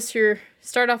don't you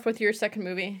start off with your second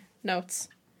movie notes?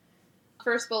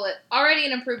 First bullet, already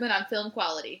an improvement on film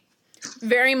quality.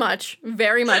 Very much.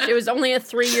 Very much. It was only a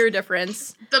 3-year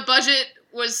difference. The budget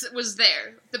was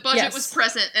there. The budget was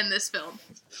present in this film.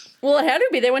 Well, it had to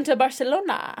be. They went to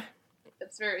Barcelona.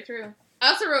 That's very true. I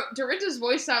also wrote, Dorinda's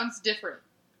voice sounds different. ?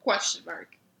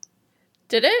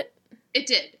 Did it? It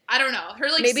did. I don't know. Her,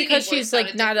 like, maybe because she's,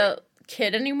 like, not a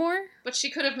kid anymore? But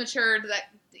she could have matured that,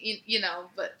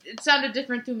 but it sounded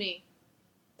different to me.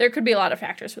 There could be a lot of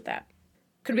factors with that.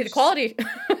 Could be the quality.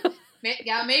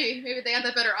 Yeah, maybe. Maybe they have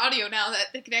that better audio now that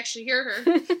they can actually hear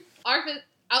her.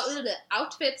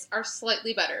 Outfits are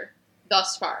slightly better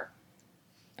thus far.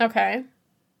 Okay.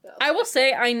 I will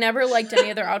say I never liked any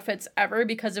of their outfits ever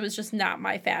because it was just not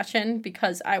my fashion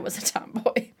because I was a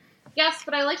tomboy. Yes,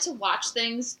 but I like to watch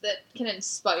things that can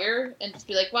inspire and just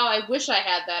be like, wow, I wish I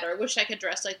had that, or I wish I could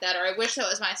dress like that, or I wish that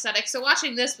was my aesthetic. So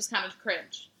watching this was kind of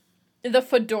cringe. The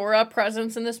fedora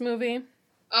presence in this movie.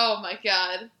 Oh my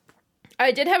god.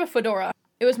 I did have a fedora.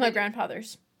 It was my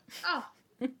grandfather's. Oh.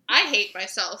 I hate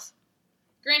myself.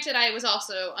 Granted, I was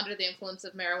also under the influence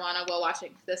of marijuana while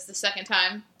watching this the second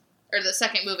time. Or the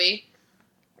second movie.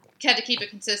 Had to keep it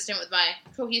consistent with my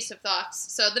cohesive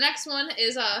thoughts. So the next one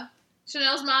is,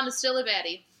 Chanel's mom is still a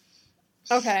baddie.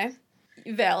 Okay.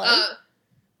 Valid.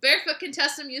 Barefoot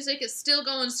Contessa music is still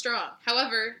going strong.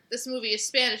 However, this movie is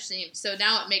Spanish themed, so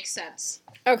now it makes sense.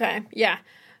 Okay, yeah.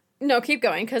 No, keep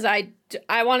going, because I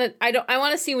want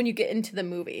to see when you get into the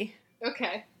movie.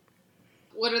 Okay.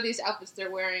 What are these outfits they're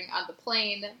wearing on the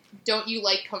plane? Don't you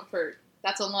like comfort?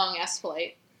 That's a long-ass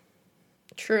flight.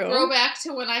 True. Throwback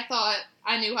to when I thought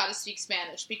I knew how to speak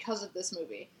Spanish because of this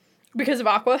movie. Because of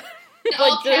Aqua?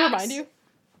 Like, did it remind you?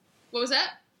 What was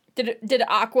that? Did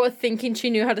Aqua thinking she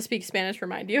knew how to speak Spanish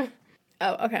remind you?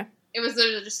 Oh, okay. It was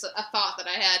literally just a thought that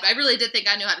I had. I really did think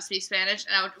I knew how to speak Spanish,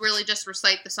 and I would really just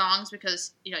recite the songs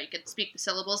because, you could speak the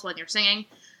syllables when you're singing.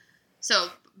 So,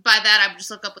 by that, I would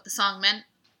just look up what the song meant,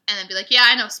 and then be like, yeah,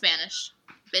 I know Spanish,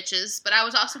 bitches. But I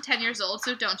was also 10 years old,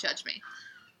 so don't judge me.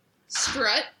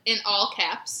 Strut, in all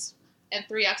caps, and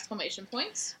 3 exclamation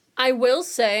points. I will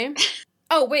say...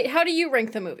 Oh, wait, how do you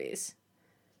rank the movies?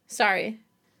 Sorry.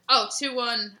 Oh,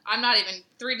 2-1. I'm not even...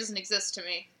 3 doesn't exist to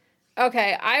me.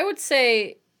 Okay, I would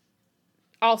say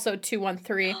also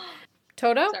 2-1-3.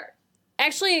 Toto? Sorry.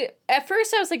 Actually, at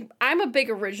first I was like, I'm a big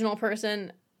original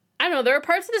person. I don't know, there are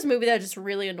parts of this movie that just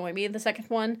really annoy me in the second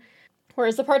one,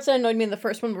 whereas the parts that annoyed me in the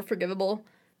first one were forgivable.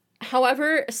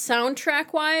 However,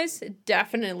 soundtrack-wise,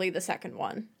 definitely the second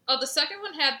one. Oh, the second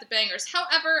one had the bangers.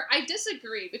 However, I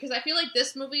disagree, because I feel like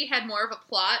this movie had more of a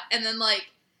plot, and then,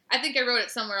 I think I wrote it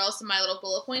somewhere else in my little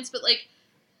bullet points, but,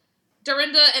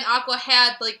 Dorinda and Aqua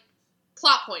had,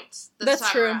 plot points this That's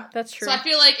time true. around. That's true. So I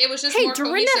feel like it was just more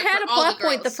Dorinda cohesive had a for all plot the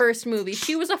point the girls. first movie.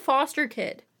 She was a foster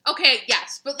kid. Okay,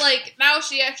 yes, but, now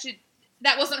she actually...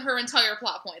 That wasn't her entire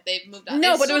plot point. They moved on.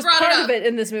 No, but it was part of it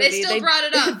in this movie. They still brought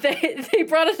it up. They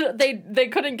brought it up. They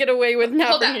couldn't get away with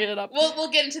not bringing it up. We'll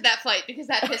get into that fight because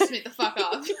that pissed me the fuck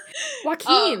off.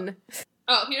 Joaquin.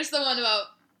 Here's the one about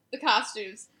the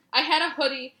costumes. I had a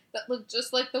hoodie that looked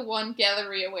just like the one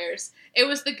Galleria wears. It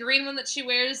was the green one that she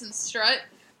wears in Strut.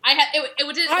 I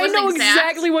know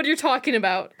exactly what you're talking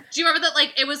about. Do you remember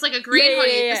that? It was like a green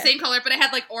hoodie, the same color, but it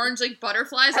had orange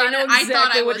butterflies on it. I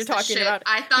thought I was the shit.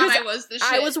 I thought I was the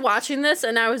shit. I was watching this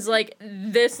and I was like,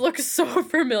 this looks so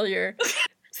familiar.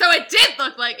 So it did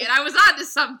look like it. I was onto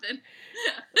something.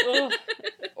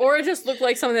 Or it just looked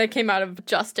like something that came out of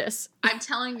Justice. I'm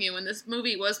telling you, when this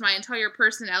movie was my entire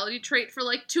personality trait for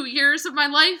 2 years of my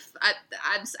life,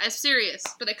 I'm serious.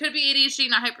 But I could be ADHD,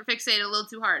 not hyperfixated a little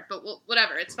too hard. But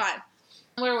whatever, it's fine.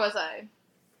 Where was I?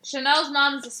 Chanel's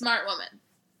mom is a smart woman.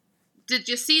 Did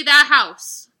you see that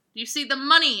house? Do you see the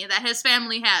money that his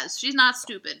family has? She's not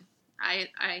stupid.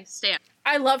 I stand.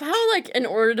 I love how, in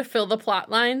order to fill the plot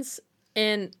lines,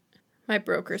 and my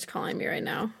broker's calling me right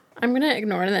now. I'm going to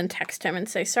ignore it and then text him and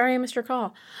say, sorry, I missed your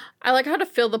call. I like how to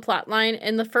fill the plot line.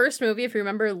 In the first movie, if you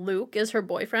remember, Luke is her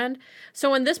boyfriend.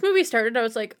 So when this movie started, I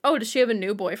was like, oh, does she have a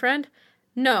new boyfriend?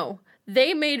 No.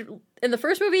 In the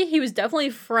first movie, he was definitely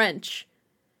French.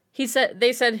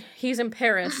 They said he's in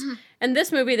Paris. And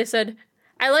this movie, they said,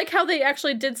 I like how they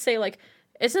actually did say,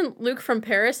 isn't Luke from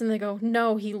Paris? And they go,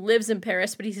 no, he lives in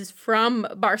Paris, but he's from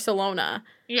Barcelona.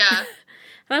 Yeah. And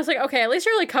I was like, okay, at least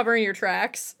you're, covering your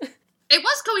tracks. It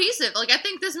was cohesive. I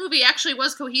think this movie actually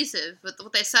was cohesive with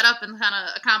what they set up and kind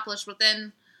of accomplished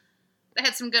within. They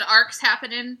had some good arcs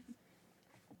happening.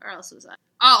 Where else was that?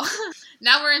 Oh,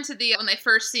 now we're into when they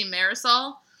first see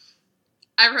Marisol.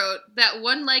 I wrote, that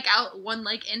one leg out, one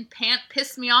leg in pant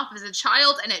pissed me off as a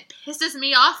child, and it pisses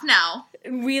me off now.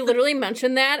 We literally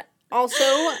mentioned that.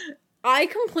 Also, I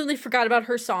completely forgot about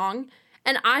her song,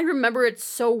 and I remember it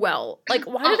so well. Why did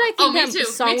I think that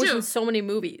song was in so many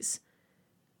movies?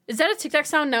 Is that a TikTok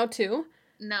sound now, too?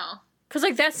 No. Because,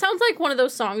 that sounds like one of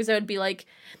those songs that would be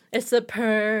it's the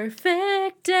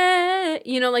perfect day.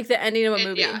 The ending of a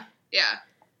movie. Yeah.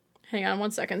 Hang on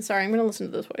 1 second. Sorry, I'm going to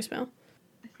listen to this voicemail.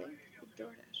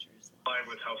 Live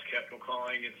with House Capital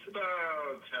calling. It's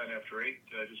about 10 after 8.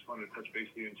 I just wanted to touch base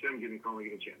with you and Tim. Give me a call when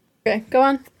you get a chance. Okay, go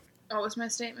on. What was my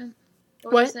statement?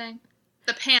 What was I saying?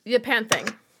 The pant. The pant thing.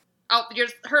 Oh,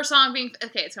 her song being...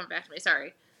 Okay, it's coming back to me.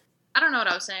 Sorry. I don't know what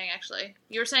I was saying, actually.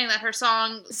 You were saying that her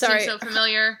song seems so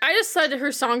familiar. I just said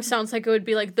her song sounds like it would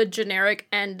be, the generic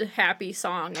end happy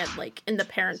song at, in the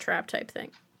Parent Trap type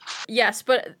thing. Yes,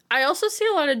 but I also see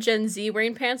a lot of Gen Z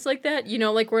wearing pants like that,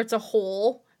 where it's a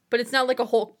hole, but it's not, a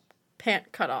whole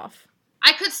pant cut off.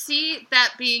 I could see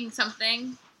that being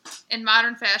something in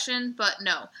modern fashion, but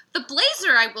no. The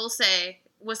blazer, I will say,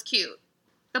 was cute.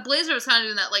 The blazer was kind of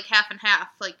doing that, half and half,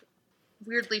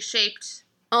 weirdly shaped...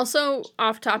 Also,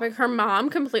 off topic, her mom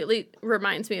completely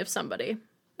reminds me of somebody.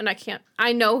 And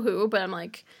I know who, but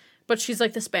but she's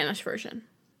the Spanish version.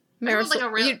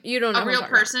 Marisol, you don't know a real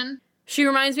person? About. She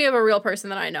reminds me of a real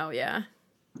person that I know, yeah.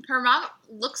 Her mom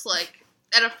looks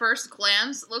at a first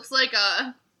glance, looks like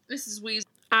a Mrs. Weasley.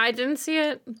 I didn't see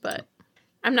it, but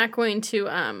I'm not going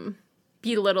to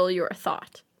belittle your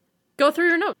thought. Go through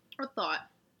your notes. What thought?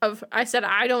 I said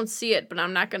I don't see it, but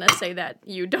I'm not going to say that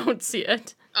you don't see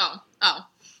it. Oh.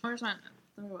 Where was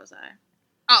I?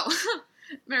 Oh.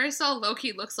 Marisol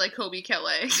low-key looks like Kobe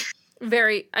Kelly.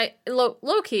 Very,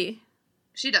 low-key.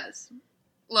 She does.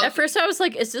 Low-key. At first I was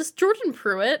like, is this Jordan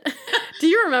Pruitt? Do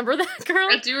you remember that girl?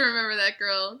 I do remember that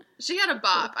girl. She had a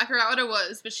bop. I forgot what it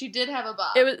was, but she did have a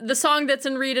bop. It was the song that's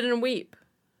in Read It and Weep.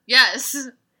 Yes.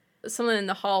 Something in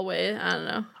the hallway. I don't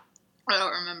know. I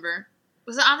don't remember.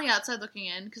 Was it On the Outside Looking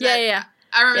In? Yeah.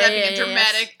 I remember that being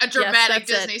a dramatic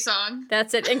Disney song.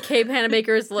 That's it. And Cape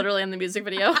Hannah-Baker is literally in the music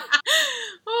video.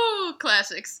 Oh,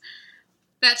 classics.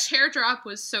 That chair drop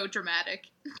was so dramatic.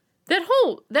 That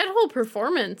whole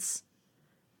performance.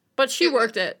 But she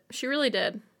worked it. She really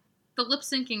did. The lip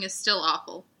syncing is still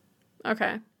awful.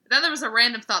 Okay. Then there was a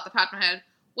random thought that popped in my head.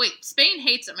 Wait, Spain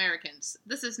hates Americans.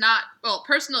 This is not,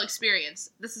 personal experience.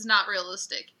 This is not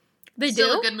realistic. They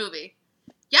still do? a good movie.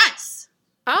 Yes.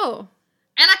 Oh.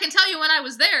 And I can tell you when I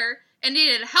was there and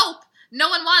needed help, no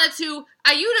one wanted to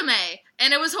ayúdame,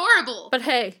 and it was horrible. But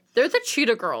hey, they're the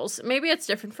Cheetah girls. Maybe it's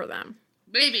different for them.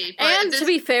 Maybe. But and to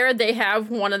be fair, they have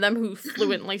one of them who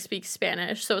fluently speaks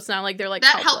Spanish, so it's not like they're like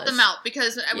that helpless. helped them out,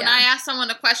 because when I asked someone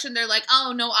a question, they're like,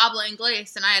 oh, no habla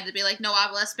inglés, and I had to be like, no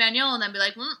habla español, and then be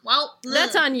like,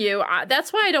 That's on you.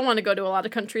 That's why I don't want to go to a lot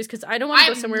of countries, because I don't want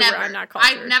to go somewhere where I'm not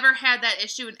cultured. I've never had that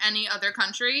issue in any other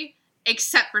country,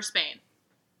 except for Spain.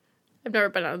 I've never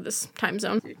been out of this time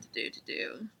zone.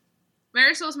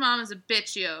 Marisol's mom is a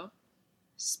bitch, yo.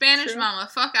 Spanish mama,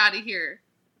 fuck out of here.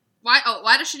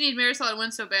 Why does she need Marisol to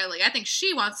win so badly? I think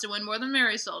she wants to win more than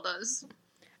Marisol does.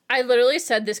 I literally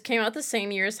said this came out the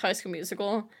same year as High School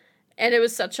Musical, and it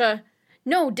was such a,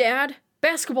 no, Dad,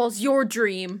 basketball's your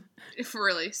dream.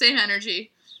 Really, same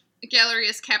energy.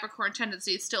 Galeria's Capricorn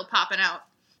tendency is still popping out.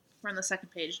 We're on the second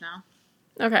page now.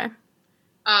 Okay.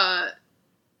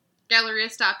 Galeria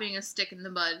stopped being a stick in the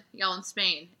mud, y'all in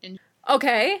Spain.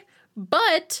 Okay,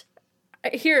 but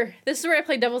here, this is where I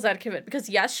play devil's advocate, because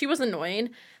yes, she was annoying.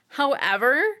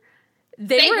 However,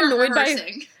 they were annoyed by.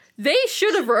 They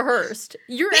should have rehearsed.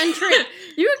 You're entering.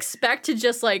 You expect to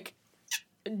just like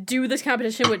do this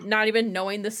competition with not even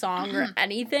knowing the song or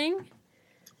anything.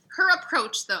 Her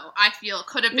approach, though, I feel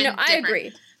could have been different. I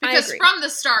agree. Because from the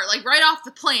start, like right off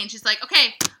the plane, she's like,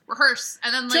 "Okay, rehearse,"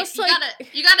 and then like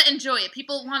you gotta enjoy it.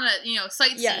 People want to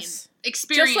sightsee,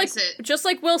 experience it. Just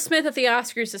like Will Smith at the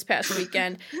Oscars this past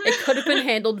weekend, it could have been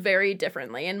handled very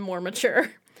differently and more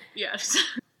mature. Yes.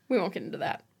 We won't get into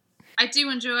that. I do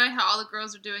enjoy how all the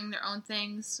girls are doing their own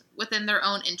things within their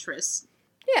own interests.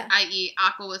 Yeah. I.e.,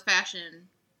 Aqua with fashion,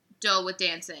 Doe with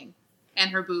dancing,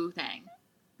 and her boo thing.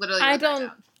 Literally.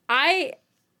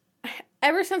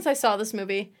 Ever since I saw this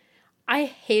movie, I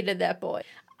hated that boy.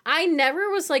 I never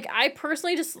was like, I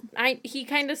personally he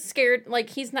kind of scared, like,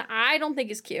 I don't think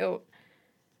he's cute.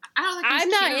 I don't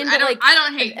think he's cute. I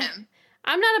don't hate him.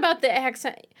 I'm not about the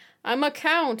accent. I'm a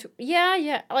count.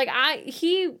 Yeah. Like,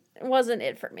 he wasn't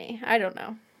it for me. I don't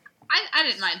know. I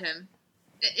didn't mind him.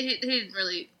 He didn't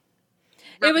really.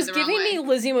 It was giving me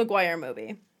Lizzie McGuire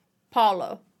movie.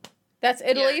 Paulo. That's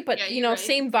Italy, but, right.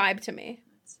 Same vibe to me.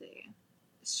 Let's see.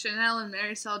 Chanel and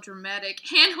Marisol dramatic.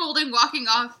 Hand-holding, walking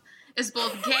off is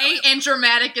both gay and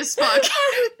dramatic as fuck. TJ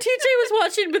was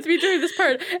watching with me during this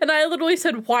part, and I literally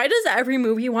said, why does every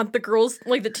movie want the girls,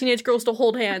 like the teenage girls, to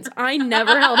hold hands? I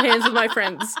never held hands with my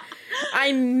friends.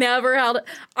 I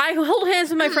hold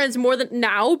hands with my friends more than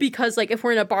now, because like if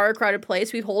we're in a bar or crowded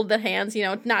place, we hold the hands,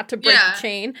 not to break the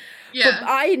chain. Yeah. But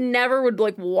I never would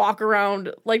like walk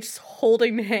around like just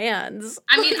holding hands.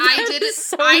 I mean, I did it.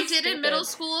 So I did in middle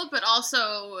school, but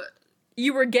also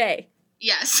you were gay.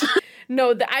 Yes.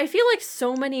 No, I feel like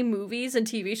so many movies and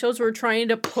TV shows were trying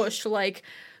to push, like,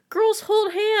 girls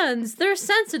hold hands, they're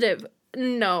sensitive.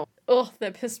 No. Ugh,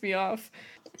 that pissed me off.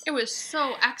 It was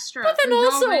so extra but then for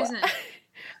also, no reason.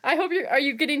 I hope are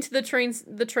you getting to the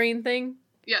train thing?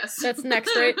 Yes. That's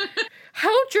next, right?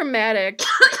 How dramatic.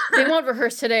 They won't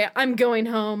rehearse today. I'm going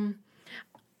home.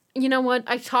 You know what?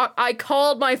 I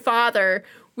called my father.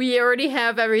 We already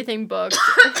have everything booked.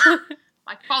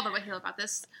 My father would hear about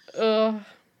this. Ugh.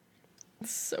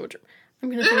 So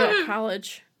I'm gonna think about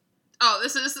college. Oh,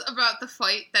 this is about the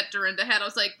fight that Dorinda had. I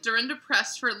was like, Dorinda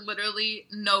pressed for literally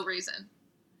no reason.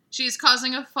 She's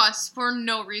causing a fuss for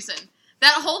no reason.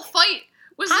 That whole fight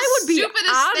was the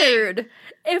stupidest thing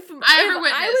if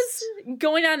I was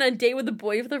going on a date with a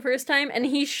boy for the first time and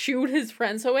he shooed his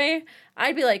friends away,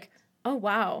 I'd be like, oh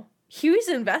wow, he was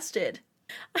invested.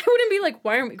 I wouldn't be like,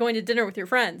 why aren't we going to dinner with your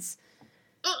friends?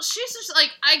 Well, she's just, like,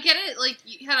 I get it, like,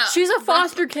 you had a... She's a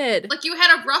foster kid. Like, you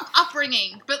had a rough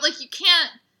upbringing, but, like, you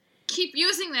can't keep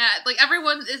using that. Like,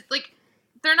 everyone is, like,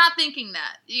 they're not thinking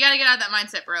that. You gotta get out of that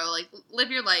mindset, bro. Like,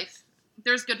 live your life.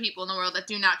 There's good people in the world that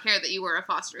do not care that you were a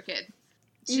foster kid.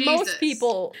 Jesus. Most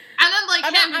people. And then, like,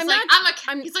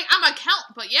 he's like, I'm a count,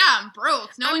 but yeah, I'm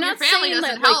broke. Knowing your family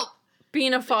doesn't help. Like,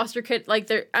 being a foster kid,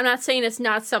 like, I'm not saying it's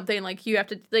not something, like, you have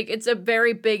to, like, it's a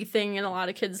very big thing in a lot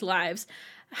of kids' lives.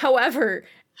 However,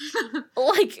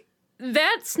 like,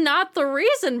 that's not the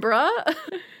reason, bruh.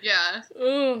 Yeah.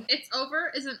 Ugh. It's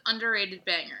Over is an underrated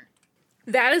banger.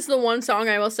 That is the one song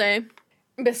I will say.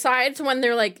 Besides when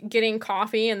they're, like, getting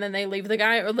coffee and then they leave the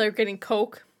guy, or they're getting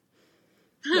Coke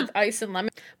with ice and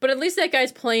lemon. But at least that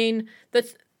guy's playing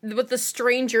with the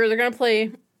stranger. They're gonna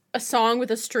play a song with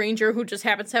a stranger who just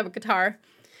happens to have a guitar.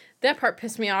 That part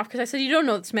pissed me off, because I said, you don't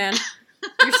know this man.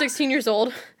 You're 16 years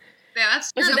old. Yeah,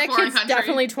 you're in a that foreign kid's country.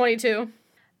 Definitely 22.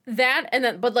 That, and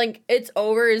then, but, like, It's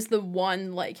Over is the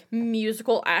one, like,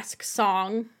 musical-esque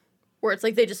song where it's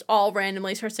like they just all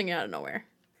randomly start singing out of nowhere.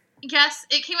 Yes,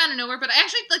 it came out of nowhere, but I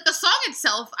actually, like, the song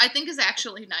itself, I think is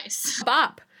actually nice.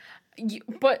 Bop.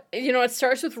 But, you know, it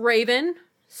starts with Raven,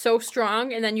 so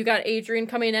strong, and then you got Adrian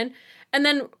coming in, and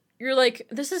then you're like,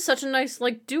 this is such a nice,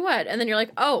 like, duet, and then you're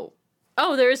like, oh,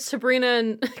 there's Sabrina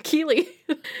and Keely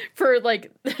for,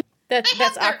 like,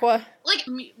 that's Aqua. Like,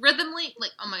 rhythmically,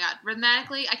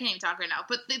 I can't even talk right now,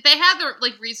 but they had their,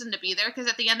 like, reason to be there, because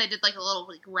at the end they did, like, a little,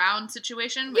 like, round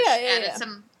situation, which added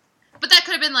some, but that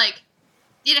could have been, like,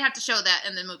 you didn't have to show that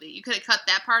in the movie. You could have cut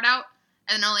that part out,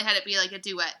 and then only had it be, like, a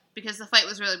duet, because the fight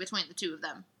was really between the two of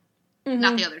them,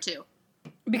 not the other two.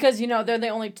 Because, you know, they're the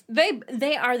only,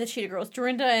 they are the Cheetah Girls.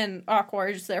 Dorinda and Aqua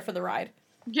are just there for the ride.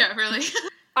 Yeah, really.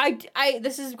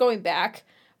 This is going back,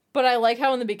 but I like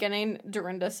how in the beginning,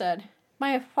 Dorinda said,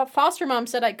 my foster mom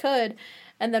said I could,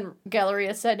 and then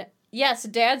Galleria said, yes,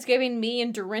 Dad's giving me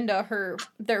and Dorinda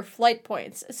their flight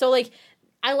points. So, like,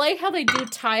 I like how they do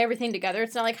tie everything together.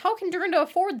 It's not like, how can Dorinda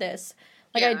afford this?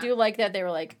 Like, I do like that they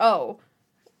were like, oh,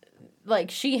 like,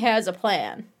 she has a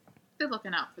plan. They're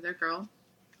looking out for their girl.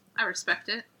 I respect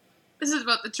it. This is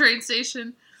about the train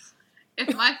station.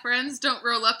 If my friends don't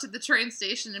roll up to the train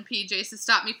station in PJs to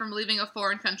stop me from leaving a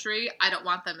foreign country, I don't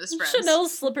want them as friends. Chanel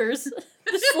slippers. The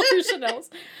slipper Chanel's.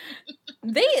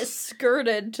 They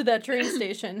skirted to that train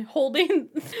station holding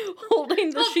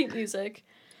the sheet music.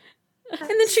 And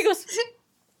then she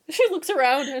looks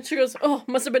around and she goes, oh,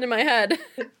 must have been in my head.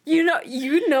 You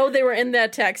know they were in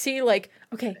that taxi, like,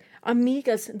 okay,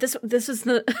 amigas, this is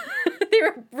the... They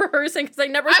were rehearsing because they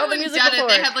never saw the music before.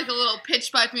 They had, like, a little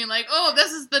pitch pipe being like, oh,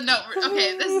 this is the note.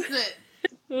 Okay, this is it.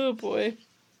 Oh, boy.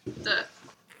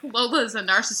 Lola is a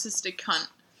narcissistic cunt.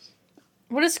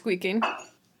 What is squeaking?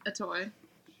 A toy.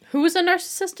 Who is a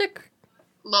narcissistic?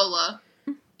 Lola.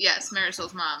 Yes,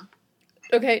 Marisol's mom.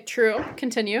 Okay, true.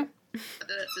 Continue.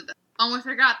 Almost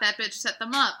forgot that bitch set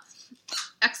them up.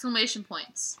 Exclamation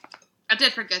points. I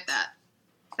did forget that.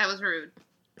 That was rude.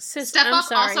 Sis, Step I'm Up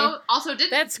sorry. also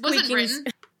wasn't written.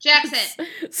 Jackson.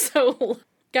 So,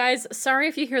 guys, sorry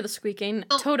if you hear the squeaking.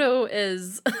 Toto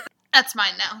is... That's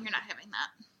mine now. You're not having that.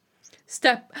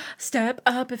 Step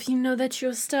up if you know that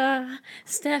you're a star.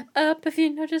 Step up if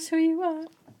you know just who you are.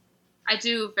 I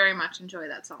do very much enjoy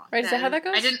that song. Right, is that how that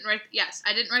goes? I didn't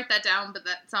write that down, but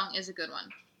that song is a good one.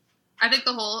 I think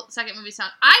the whole second movie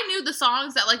sound... I knew the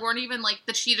songs that, like, weren't even, like,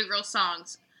 the Cheetah Girls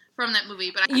songs from that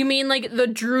movie, but You mean, like, the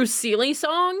Drew Seeley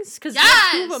songs? Because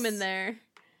there's two of them in there.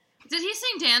 Did he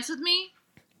sing Dance With Me?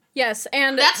 Yes,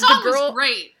 and that song was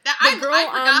great. I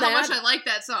forgot how much I liked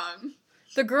that song.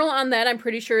 The girl on that, I'm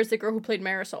pretty sure, is the girl who played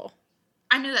Marisol.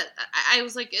 I knew that. I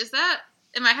was like, is that...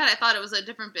 In my head, I thought it was a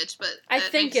different bitch, but I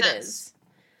think it sense. is.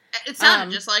 It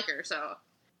sounded just like her, so...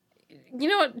 You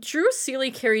know what? Drew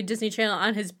Seeley carried Disney Channel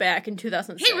on his back in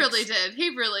 2006. He really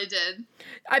did.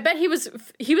 I bet he was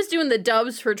doing the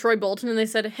dubs for Troy Bolton, and they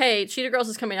said, hey, Cheetah Girls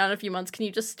is coming out in a few months. Can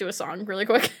you just do a song really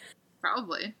quick?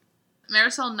 Probably.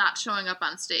 Marisol not showing up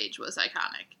on stage was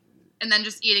iconic. And then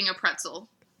just eating a pretzel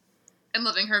and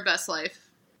living her best life.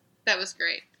 That was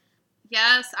great.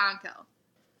 Yes, Ankel.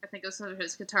 I think it was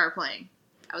his guitar playing.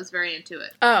 I was very into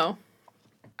it. Oh,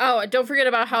 don't forget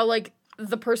about how, like,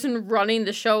 the person running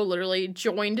the show literally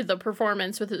joined the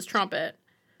performance with his trumpet.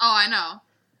 Oh, I know.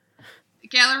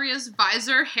 Galleria's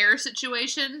visor hair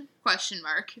situation? Question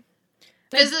mark.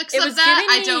 Physics of that,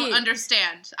 I don't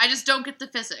understand. I just don't get the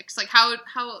physics. Like, how is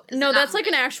No, it that's moving?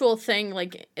 like an actual thing.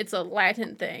 Like, it's a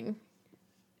Latin thing.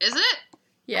 Is it?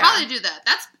 Yeah. How do they do that?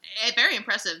 That's very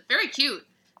impressive. Very cute.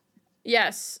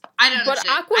 Yes. I don't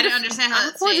understand. Aqua I don't understand how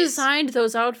that Aqua stays. designed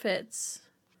those outfits.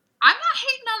 I'm not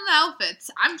hating on the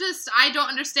outfits. I don't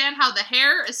understand how the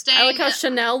hair is staying. I like how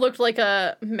Chanel looked like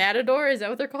a matador. Is that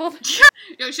what they're called?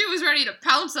 Yo, she was ready to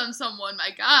pounce on someone. My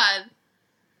God.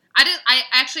 I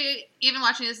actually, even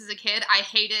watching this as a kid, I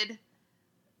hated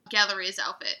Galleria's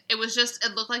outfit. It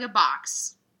looked like a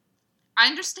box. I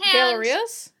understand.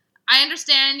 Galleria's? I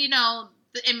understand,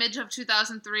 the image of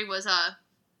 2003 was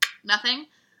nothing.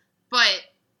 But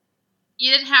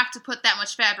you didn't have to put that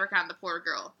much fabric on the poor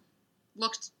girl.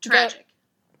 Looked tragic.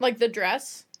 Like the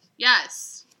dress?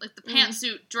 Yes. Like the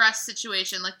pantsuit dress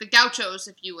situation. Like the gauchos,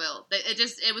 if you will.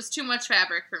 It was too much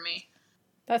fabric for me.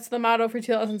 That's the motto for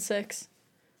 2006.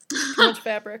 Too much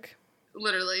fabric.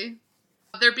 Literally.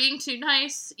 They're being too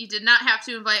nice. You did not have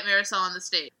to invite Marisol on the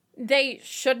stage. They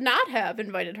should not have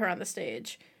invited her on the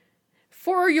stage.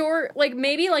 For your,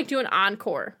 maybe do an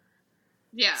encore.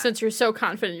 Yeah. Since you're so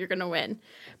confident you're going to win.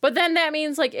 But then that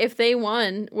means, if they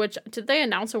won, did they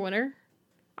announce a winner?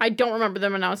 I don't remember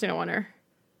them announcing a winner.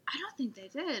 I don't think they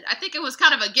did. I think it was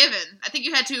kind of a given. I think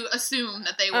you had to assume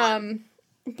that they won.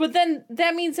 But then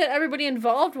that means that everybody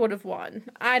involved would have won.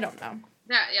 I don't know.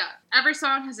 Yeah. Every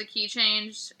song has a key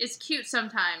change. It's cute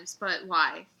sometimes, but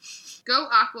why? Go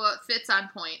Aqua fits on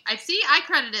point. I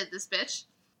credited this bitch.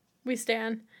 We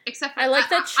stand. Except for, I like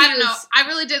that she I don't know. I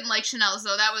really didn't like Chanel's,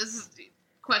 though. That was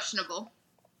questionable.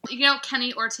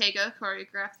 Kenny Ortega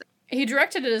choreographed that. He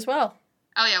directed it as well.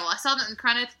 Oh, yeah. Well, I saw that in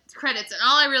credits, and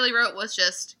all I really wrote was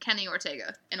just Kenny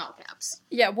Ortega in all caps.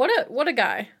 Yeah, what a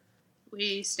guy.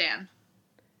 We stand.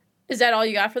 Is that all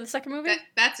you got for the second movie?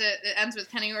 That's it. It ends with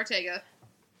Kenny Ortega.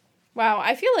 Wow,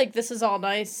 I feel like this is all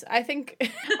nice. I think,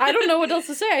 I don't know what else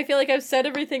to say. I feel like I've said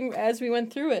everything as we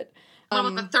went through it. What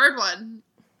about the third one?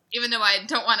 Even though I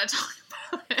don't want to talk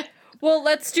about it. Well,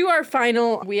 let's do our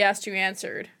final We Asked, You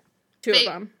Answered. Two of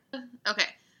them. Okay.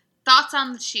 Thoughts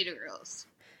on the Cheetah Girls?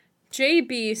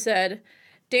 JB said,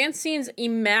 dance scene's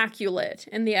immaculate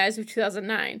in the eyes of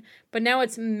 2009, but now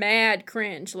it's mad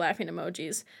cringe, laughing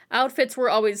emojis. Outfits were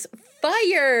always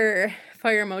fire.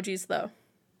 Fire emojis, though.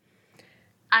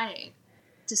 I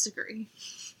disagree.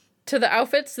 To the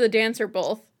outfits, the dance, or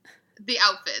both? The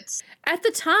outfits. At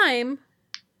the time...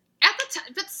 but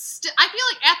I feel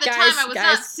like at the time I was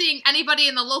not seeing anybody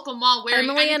in the local mall wearing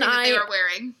anything that they were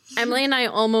wearing. Emily and I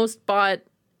almost bought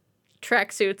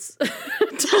tracksuits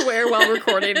to wear while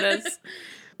recording this.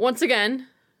 Once again.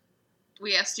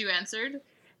 We Asked, You Answered.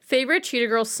 Favorite Cheetah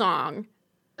Girl song?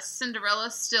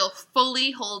 Cinderella still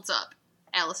fully holds up.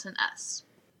 Allison S.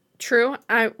 True.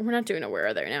 We're not doing a Where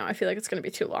Are They now. I feel like it's going to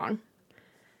be too long.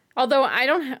 Although I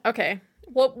don't... Okay.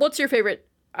 What's your favorite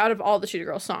out of all the Cheetah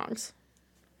Girl songs?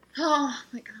 Oh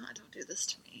my God, don't do this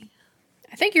to me.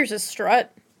 I think yours is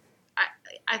Strut.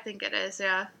 I think it is,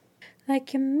 yeah.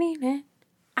 Like you mean it.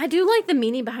 I do like the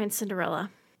meaning behind Cinderella.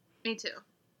 Me too.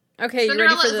 Okay,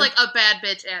 Cinderella you ready for is like a bad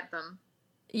bitch anthem.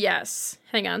 Yes.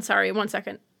 Hang on, sorry, 1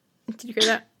 second. Did you hear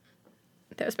that?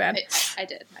 That was bad. I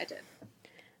did.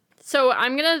 So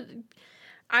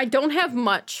I don't have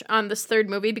much on this third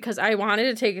movie because I wanted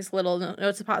to take as little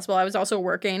notes as possible. I was also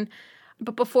working.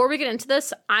 But before we get into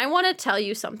this, I want to tell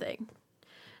you something.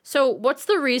 So what's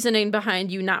the reasoning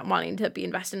behind you not wanting to be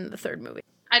invested in the third movie?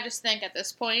 I just think at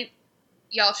this point,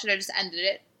 y'all should have just ended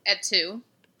it at 2.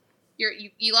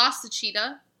 You lost the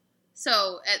Cheetah,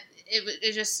 so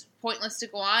it's just pointless to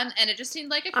go on, and it just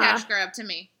seemed like a cash grab to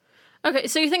me. Okay,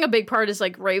 so you think a big part is,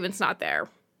 Raven's not there?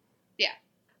 Yeah.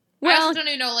 Well, I also don't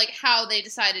even know, how they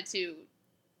decided to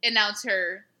announce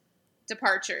her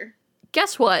departure.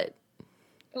 Guess what?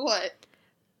 What?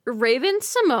 Raven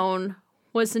Simone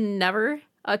was never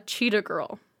a Cheetah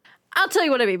Girl. I'll tell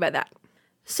you what I mean by that.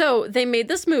 So, they made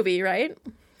this movie, right?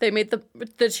 They made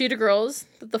the Cheetah Girls,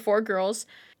 the 4 girls.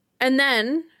 And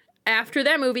then, after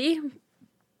that movie,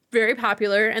 very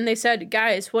popular, and they said,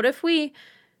 guys, what if we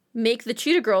make the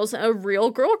Cheetah Girls a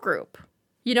real girl group?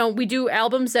 We do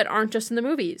albums that aren't just in the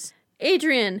movies.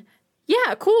 Adrian,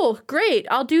 yeah, cool, great,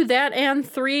 I'll do that and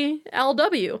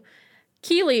 3LW.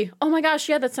 Keely, oh my gosh,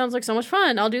 yeah, that sounds like so much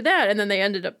fun, I'll do that. And then they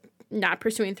ended up not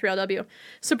pursuing 3LW.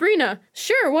 Sabrina,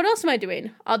 sure, what else am I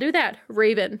doing? I'll do that.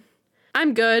 Raven,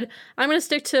 I'm good. I'm going to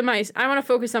stick to I want to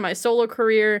focus on my solo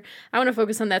career. I want to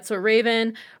focus on That's So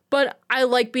Raven. But I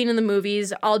like being in the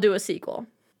movies. I'll do a sequel.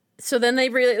 So then they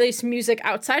released music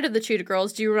outside of the Cheetah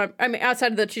Girls. Do you remember?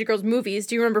 Outside of the Cheetah Girls movies.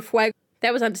 Do you remember Fwag?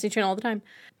 That was on Disney Channel all the time.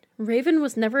 Raven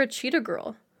was never a Cheetah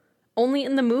Girl. Only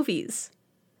in the movies.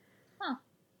 Huh.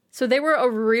 So they were a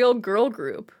real girl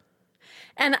group.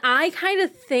 And I kind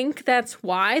of think that's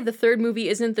why the third movie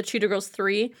isn't the Cheetah Girls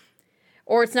 3.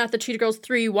 Or it's not the Cheetah Girls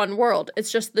 3 One World.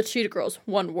 It's just the Cheetah Girls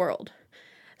One World.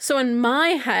 So in my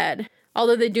head,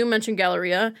 although they do mention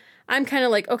Galleria, I'm kind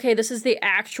of like, okay, this is the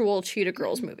actual Cheetah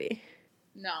Girls movie.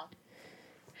 No.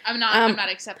 I'm not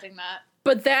accepting that.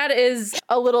 But that is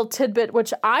a little tidbit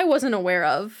which I wasn't aware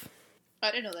of.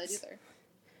 I didn't know that either.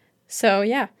 So,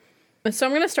 yeah. So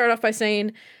I'm going to start off by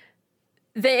saying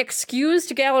they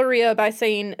excused Galleria by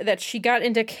saying that she got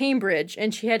into Cambridge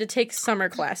and she had to take summer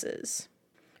classes.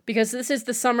 Because this is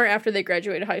the summer after they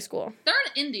graduated high school. They're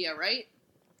in India, right?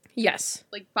 Yes.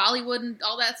 Like Bollywood and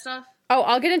all that stuff? Oh,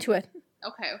 I'll get into it.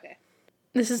 Okay.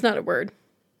 This is not a word.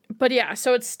 But yeah,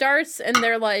 so it starts and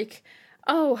they're like,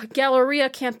 oh, Galleria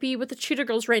can't be with the Cheetah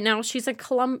Girls right now. She's in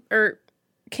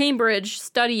Cambridge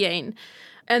studying.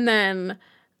 And then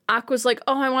Aqua's like,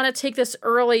 oh, I want to take this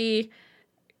early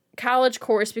college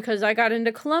course because I got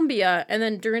into Columbia. And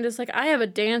then Dorinda's like, I have a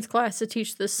dance class to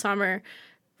teach this summer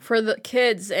for the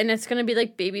kids. And it's going to be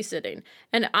like babysitting.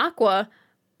 And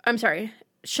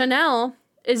Chanel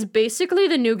is basically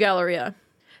the new Galleria.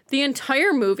 The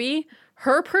entire movie,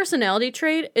 her personality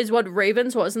trait is what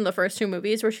Raven's was in the first two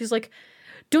movies, where she's like,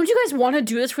 don't you guys want to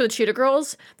do this for the Cheetah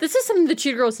Girls? This is something the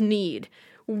Cheetah Girls need.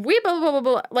 We blah, blah, blah,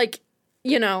 blah. Like,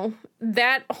 you know,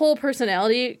 that whole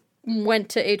personality went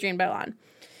to Adrienne Bailon.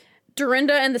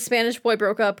 Dorinda and the Spanish boy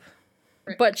broke up,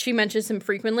 but she mentions him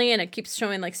frequently, and it keeps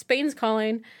showing, like, Spain's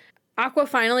calling. Aqua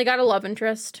finally got a love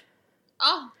interest.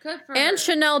 Oh, good for her. And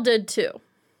Chanel did, too.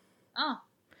 Oh.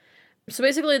 So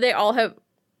basically they all have...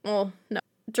 Well, no,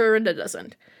 Dorinda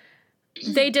doesn't.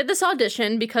 They did this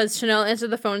audition because Chanel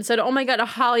answered the phone and said, oh my god, a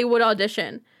Hollywood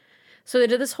audition. So they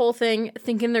did this whole thing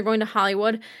thinking they're going to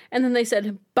Hollywood. And then they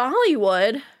said,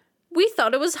 Bollywood? We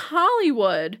thought it was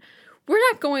Hollywood. We're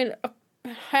not going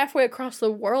halfway across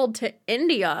the world to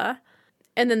India.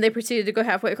 And then they proceeded to go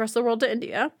halfway across the world to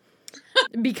India.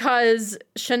 Because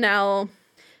Chanel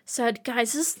said,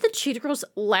 guys, this is the Cheetah Girls'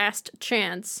 last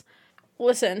chance.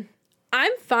 Listen,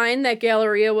 I'm fine that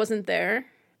Galleria wasn't there.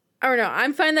 Or no,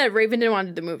 I'm fine that Raven didn't want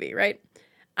to do the movie, right?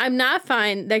 I'm not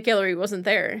fine that Galleria wasn't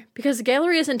there. Because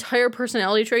Galleria's entire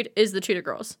personality trait is the Cheetah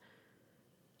Girls.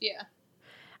 Yeah.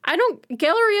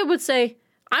 Galleria would say,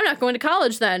 I'm not going to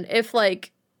college then, if,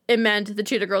 like, it meant the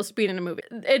Cheetah Girls being in a movie.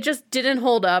 It just didn't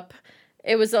hold up.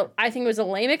 I think it was a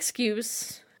lame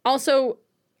excuse. Also,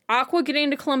 Aqua getting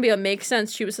into Columbia makes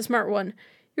sense. She was the smart one.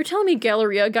 You're telling me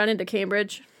Galleria got into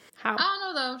Cambridge? How? I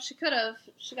don't know, though. She could have.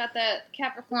 She got that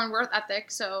Capricorn work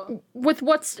ethic, so...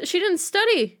 She didn't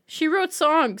study. She wrote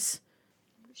songs.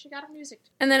 She got her music.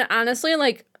 And then, honestly,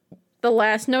 like, the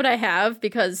last note I have,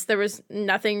 because there was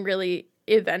nothing really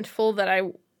eventful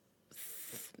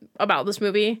about this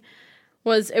movie,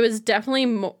 it was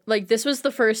definitely, this was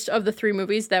the first of the three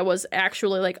movies that was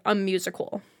actually, like, a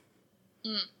musical.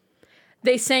 Mm.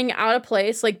 They sang out of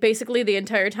place, like, basically the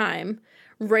entire time.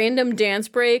 Random dance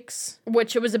breaks,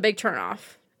 which it was a big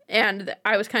turnoff. And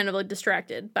I was kind of, like,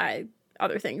 distracted by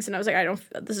other things. And I was like,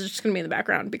 this is just going to be in the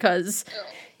background because,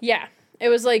 yeah. It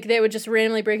was like they would just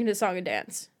randomly break into song and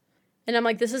dance. And I'm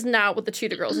like, this is not what the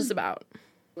Cheetah Girls is about.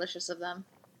 Delicious of them.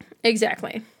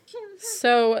 Exactly.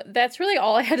 So that's really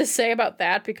all I had to say about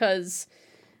that because,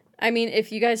 I mean,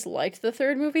 if you guys liked the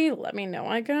third movie, let me know,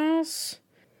 I guess.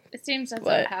 It seems as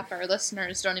though half our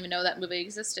listeners don't even know that movie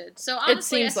existed. So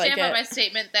honestly, I stand by my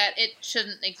statement that it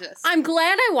shouldn't exist. I'm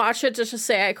glad I watched it just to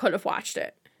say I could have watched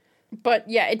it. But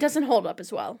yeah, it doesn't hold up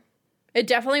as well. It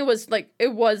definitely was, like,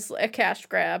 it was a cash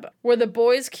grab. Were the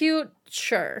boys cute?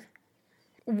 Sure.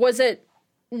 Was it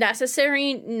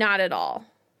necessary? Not at all.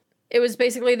 It was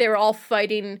basically they were all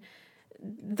fighting.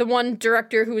 The one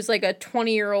director who was, like, a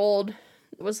 20-year-old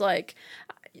was like,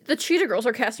 the Cheetah Girls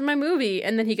are cast in my movie.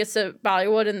 And then he gets to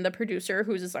Bollywood, and the producer,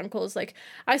 who's his uncle, is like,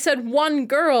 I said one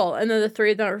girl. And then the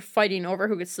three of them are fighting over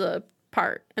who gets the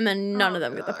part. And then none of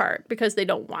them get the part because they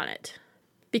don't want it.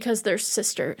 Because they're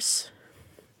sisters.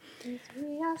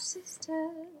 We are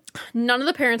sisters. None of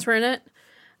the parents were in it.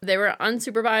 They were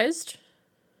unsupervised.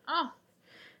 Oh.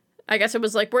 I guess it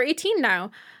was like, we're 18 now.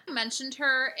 I mentioned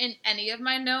her in any of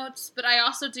my notes, but I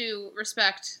also do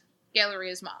respect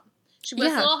Galleria's mom. She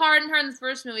was a little hard on her in the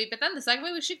first movie, but then the second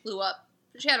movie, she blew up.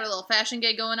 She had her little fashion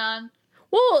gig going on.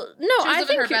 Well, no, I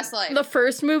think her best life. The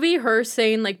first movie, her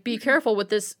saying, like, be careful with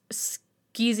this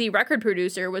skeezy record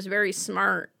producer was very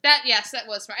smart. That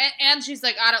was smart. And she's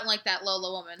like, I don't like that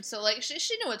Lola woman. So, like,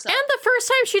 she knew what's up. And the first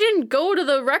time she didn't go to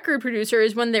the record producer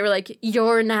is when they were like,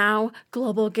 you're now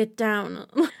global, get down.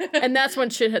 And that's when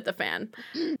shit hit the fan.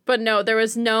 But no, there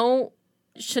was no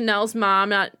Chanel's mom,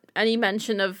 not any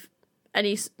mention of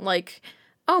any, like,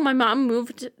 oh, my mom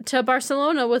moved to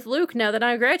Barcelona with Luke now that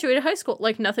I graduated high school.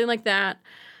 Like, nothing like that.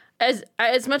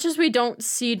 As much as we don't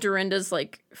see Dorinda's,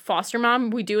 like, foster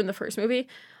mom, we do in the first movie,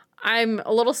 I'm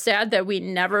a little sad that we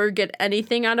never get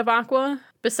anything out of Aqua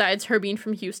besides her being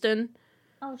from Houston.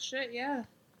 Oh, shit, yeah.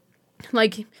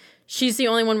 Like, she's the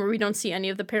only one where we don't see any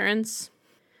of the parents.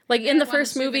 Like, in the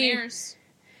first movie...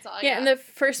 in the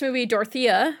first movie,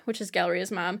 Dorothea, which is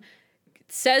Galleria's mom,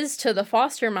 says to the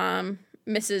foster mom,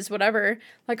 Mrs. whatever,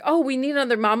 like, oh, we need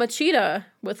another Mama Cheetah,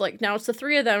 with, like, now it's the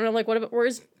three of them, and I'm like, what about,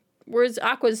 where's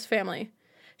Aqua's family?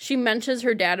 She mentions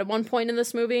her dad at one point in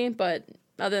this movie, but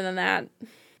other than that,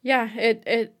 yeah,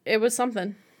 it was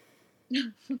something.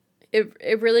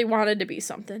 It really wanted to be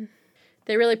something.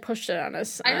 They really pushed it on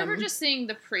us. I remember just seeing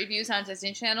the previews on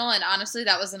Disney Channel, and honestly,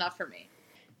 that was enough for me.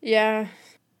 Yeah.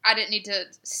 I didn't need to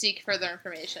seek further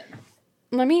information.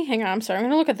 Hang on, I'm sorry, I'm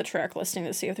going to look at the track listing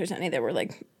to see if there's any that were,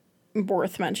 like,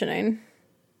 worth mentioning.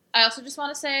 I also just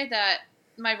want to say that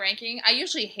my ranking, I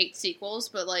usually hate sequels,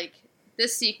 but, like,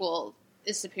 this sequel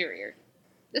is superior.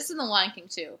 This is The Lion King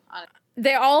too.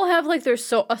 They all have, like, a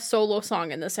solo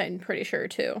song in this, I'm pretty sure,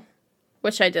 too.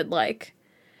 Which I did like.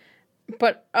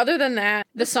 But other than that,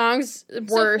 the songs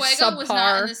were subpar. So Fuego was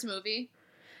not in this movie?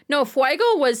 No,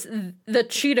 Fuego was the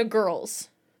Cheetah Girls.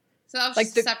 So that was like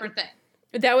just a separate thing.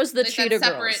 That was the like Cheetah that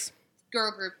separate Girls.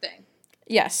 Girl group thing.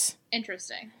 Yes.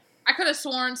 Interesting. I could have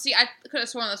sworn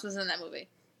this was in that movie.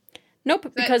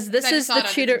 Nope, because this is the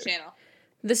Cheetah.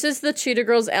 This is the Cheetah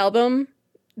Girls album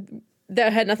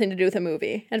that had nothing to do with the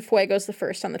movie, and Fuego's the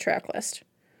first on the track list.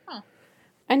 Oh.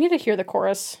 I need to hear the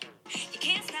chorus.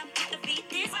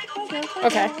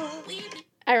 Okay.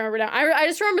 I remember now. I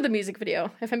just remember the music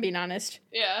video, if I'm being honest.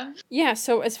 Yeah. Yeah,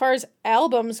 so as far as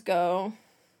albums go...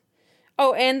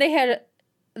 Oh, and they had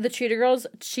the Cheetah Girls'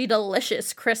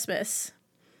 CHEETAHlicious Christmas.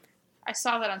 I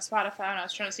saw that on Spotify when I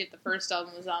was trying to see if the first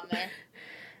album was on there.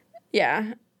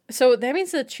 Yeah. So that means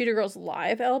the Cheetah Girls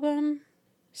live album,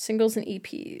 singles and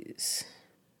EPs.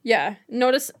 Yeah.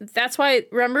 Notice, that's why,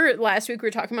 remember last week we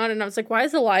were talking about it, and I was like, why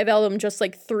is the live album just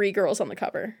like 3 girls on the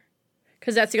cover?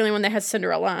 Because that's the only one that has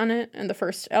Cinderella on it in the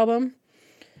first album.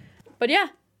 But yeah,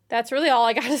 that's really all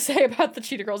I got to say about the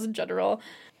Cheetah Girls in general.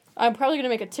 I'm probably going to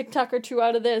make a TikTok or 2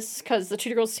 out of this, because the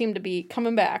Cheetah Girls seem to be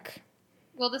coming back.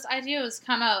 Well, this idea was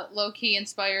kind of low-key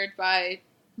inspired by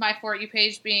my For You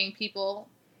page being people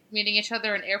meeting each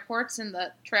other in airports in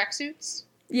the tracksuits.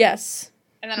 Yes.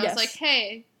 And then I was like,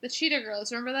 hey, the Cheetah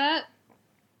Girls, remember that?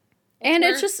 And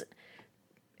it's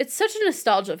such a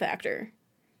nostalgia factor.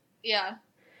 Yeah.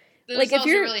 The like, if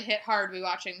you're really hit hard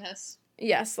rewatching this.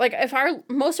 Yes. Like, if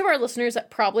most of our listeners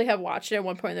probably have watched it at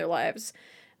one point in their lives.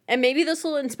 And maybe this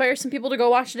will inspire some people to go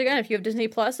watch it again. If you have Disney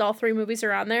Plus, all 3 movies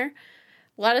are on there.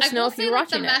 Let us know if you're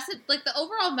watching it. Like, the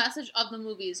overall message of the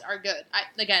movies are good.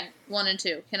 Again, 1 and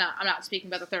 2. I'm not speaking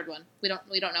about the third one.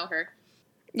 We don't know her.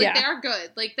 Like, they are good.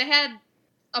 Like, they had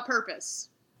a purpose.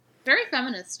 Very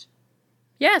feminist.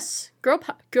 Yes. Growl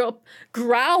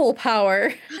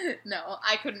power. No,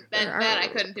 I couldn't. That I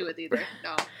couldn't do it either.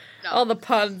 No. All the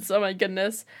puns. Oh, my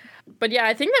goodness. But yeah,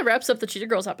 I think that wraps up the Cheetah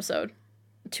Girls episode.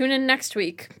 Tune in next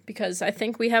week, because I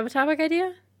think we have a topic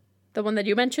idea. The one that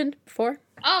you mentioned before.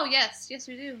 Oh, yes. Yes,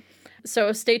 we do.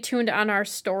 So stay tuned on our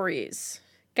stories.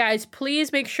 Guys,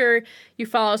 please make sure you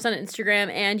follow us on Instagram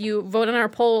and you vote on our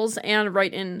polls and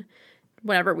write in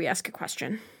whenever we ask a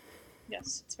question.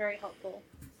 Yes, it's very helpful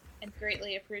and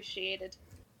greatly appreciated.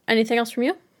 Anything else from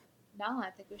you? No,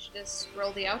 I think we should just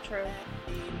roll the outro.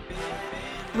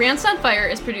 Rants on Fire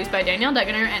is produced by Danielle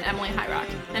Degener and Emily Hyrock,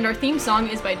 and our theme song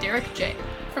is by Derek J.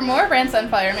 For more Rants on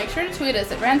Fire, make sure to tweet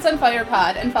us at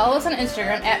RantsOnFirePod and follow us on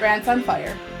Instagram at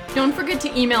RantsOnFire. Don't forget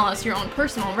to email us your own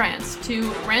personal rants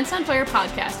to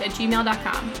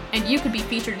rantsonfirepodcast@gmail.com, and you could be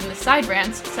featured in the Side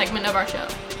Rants segment of our show.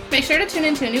 Make sure to tune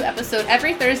into a new episode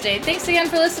every Thursday. Thanks again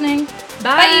for listening.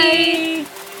 Bye!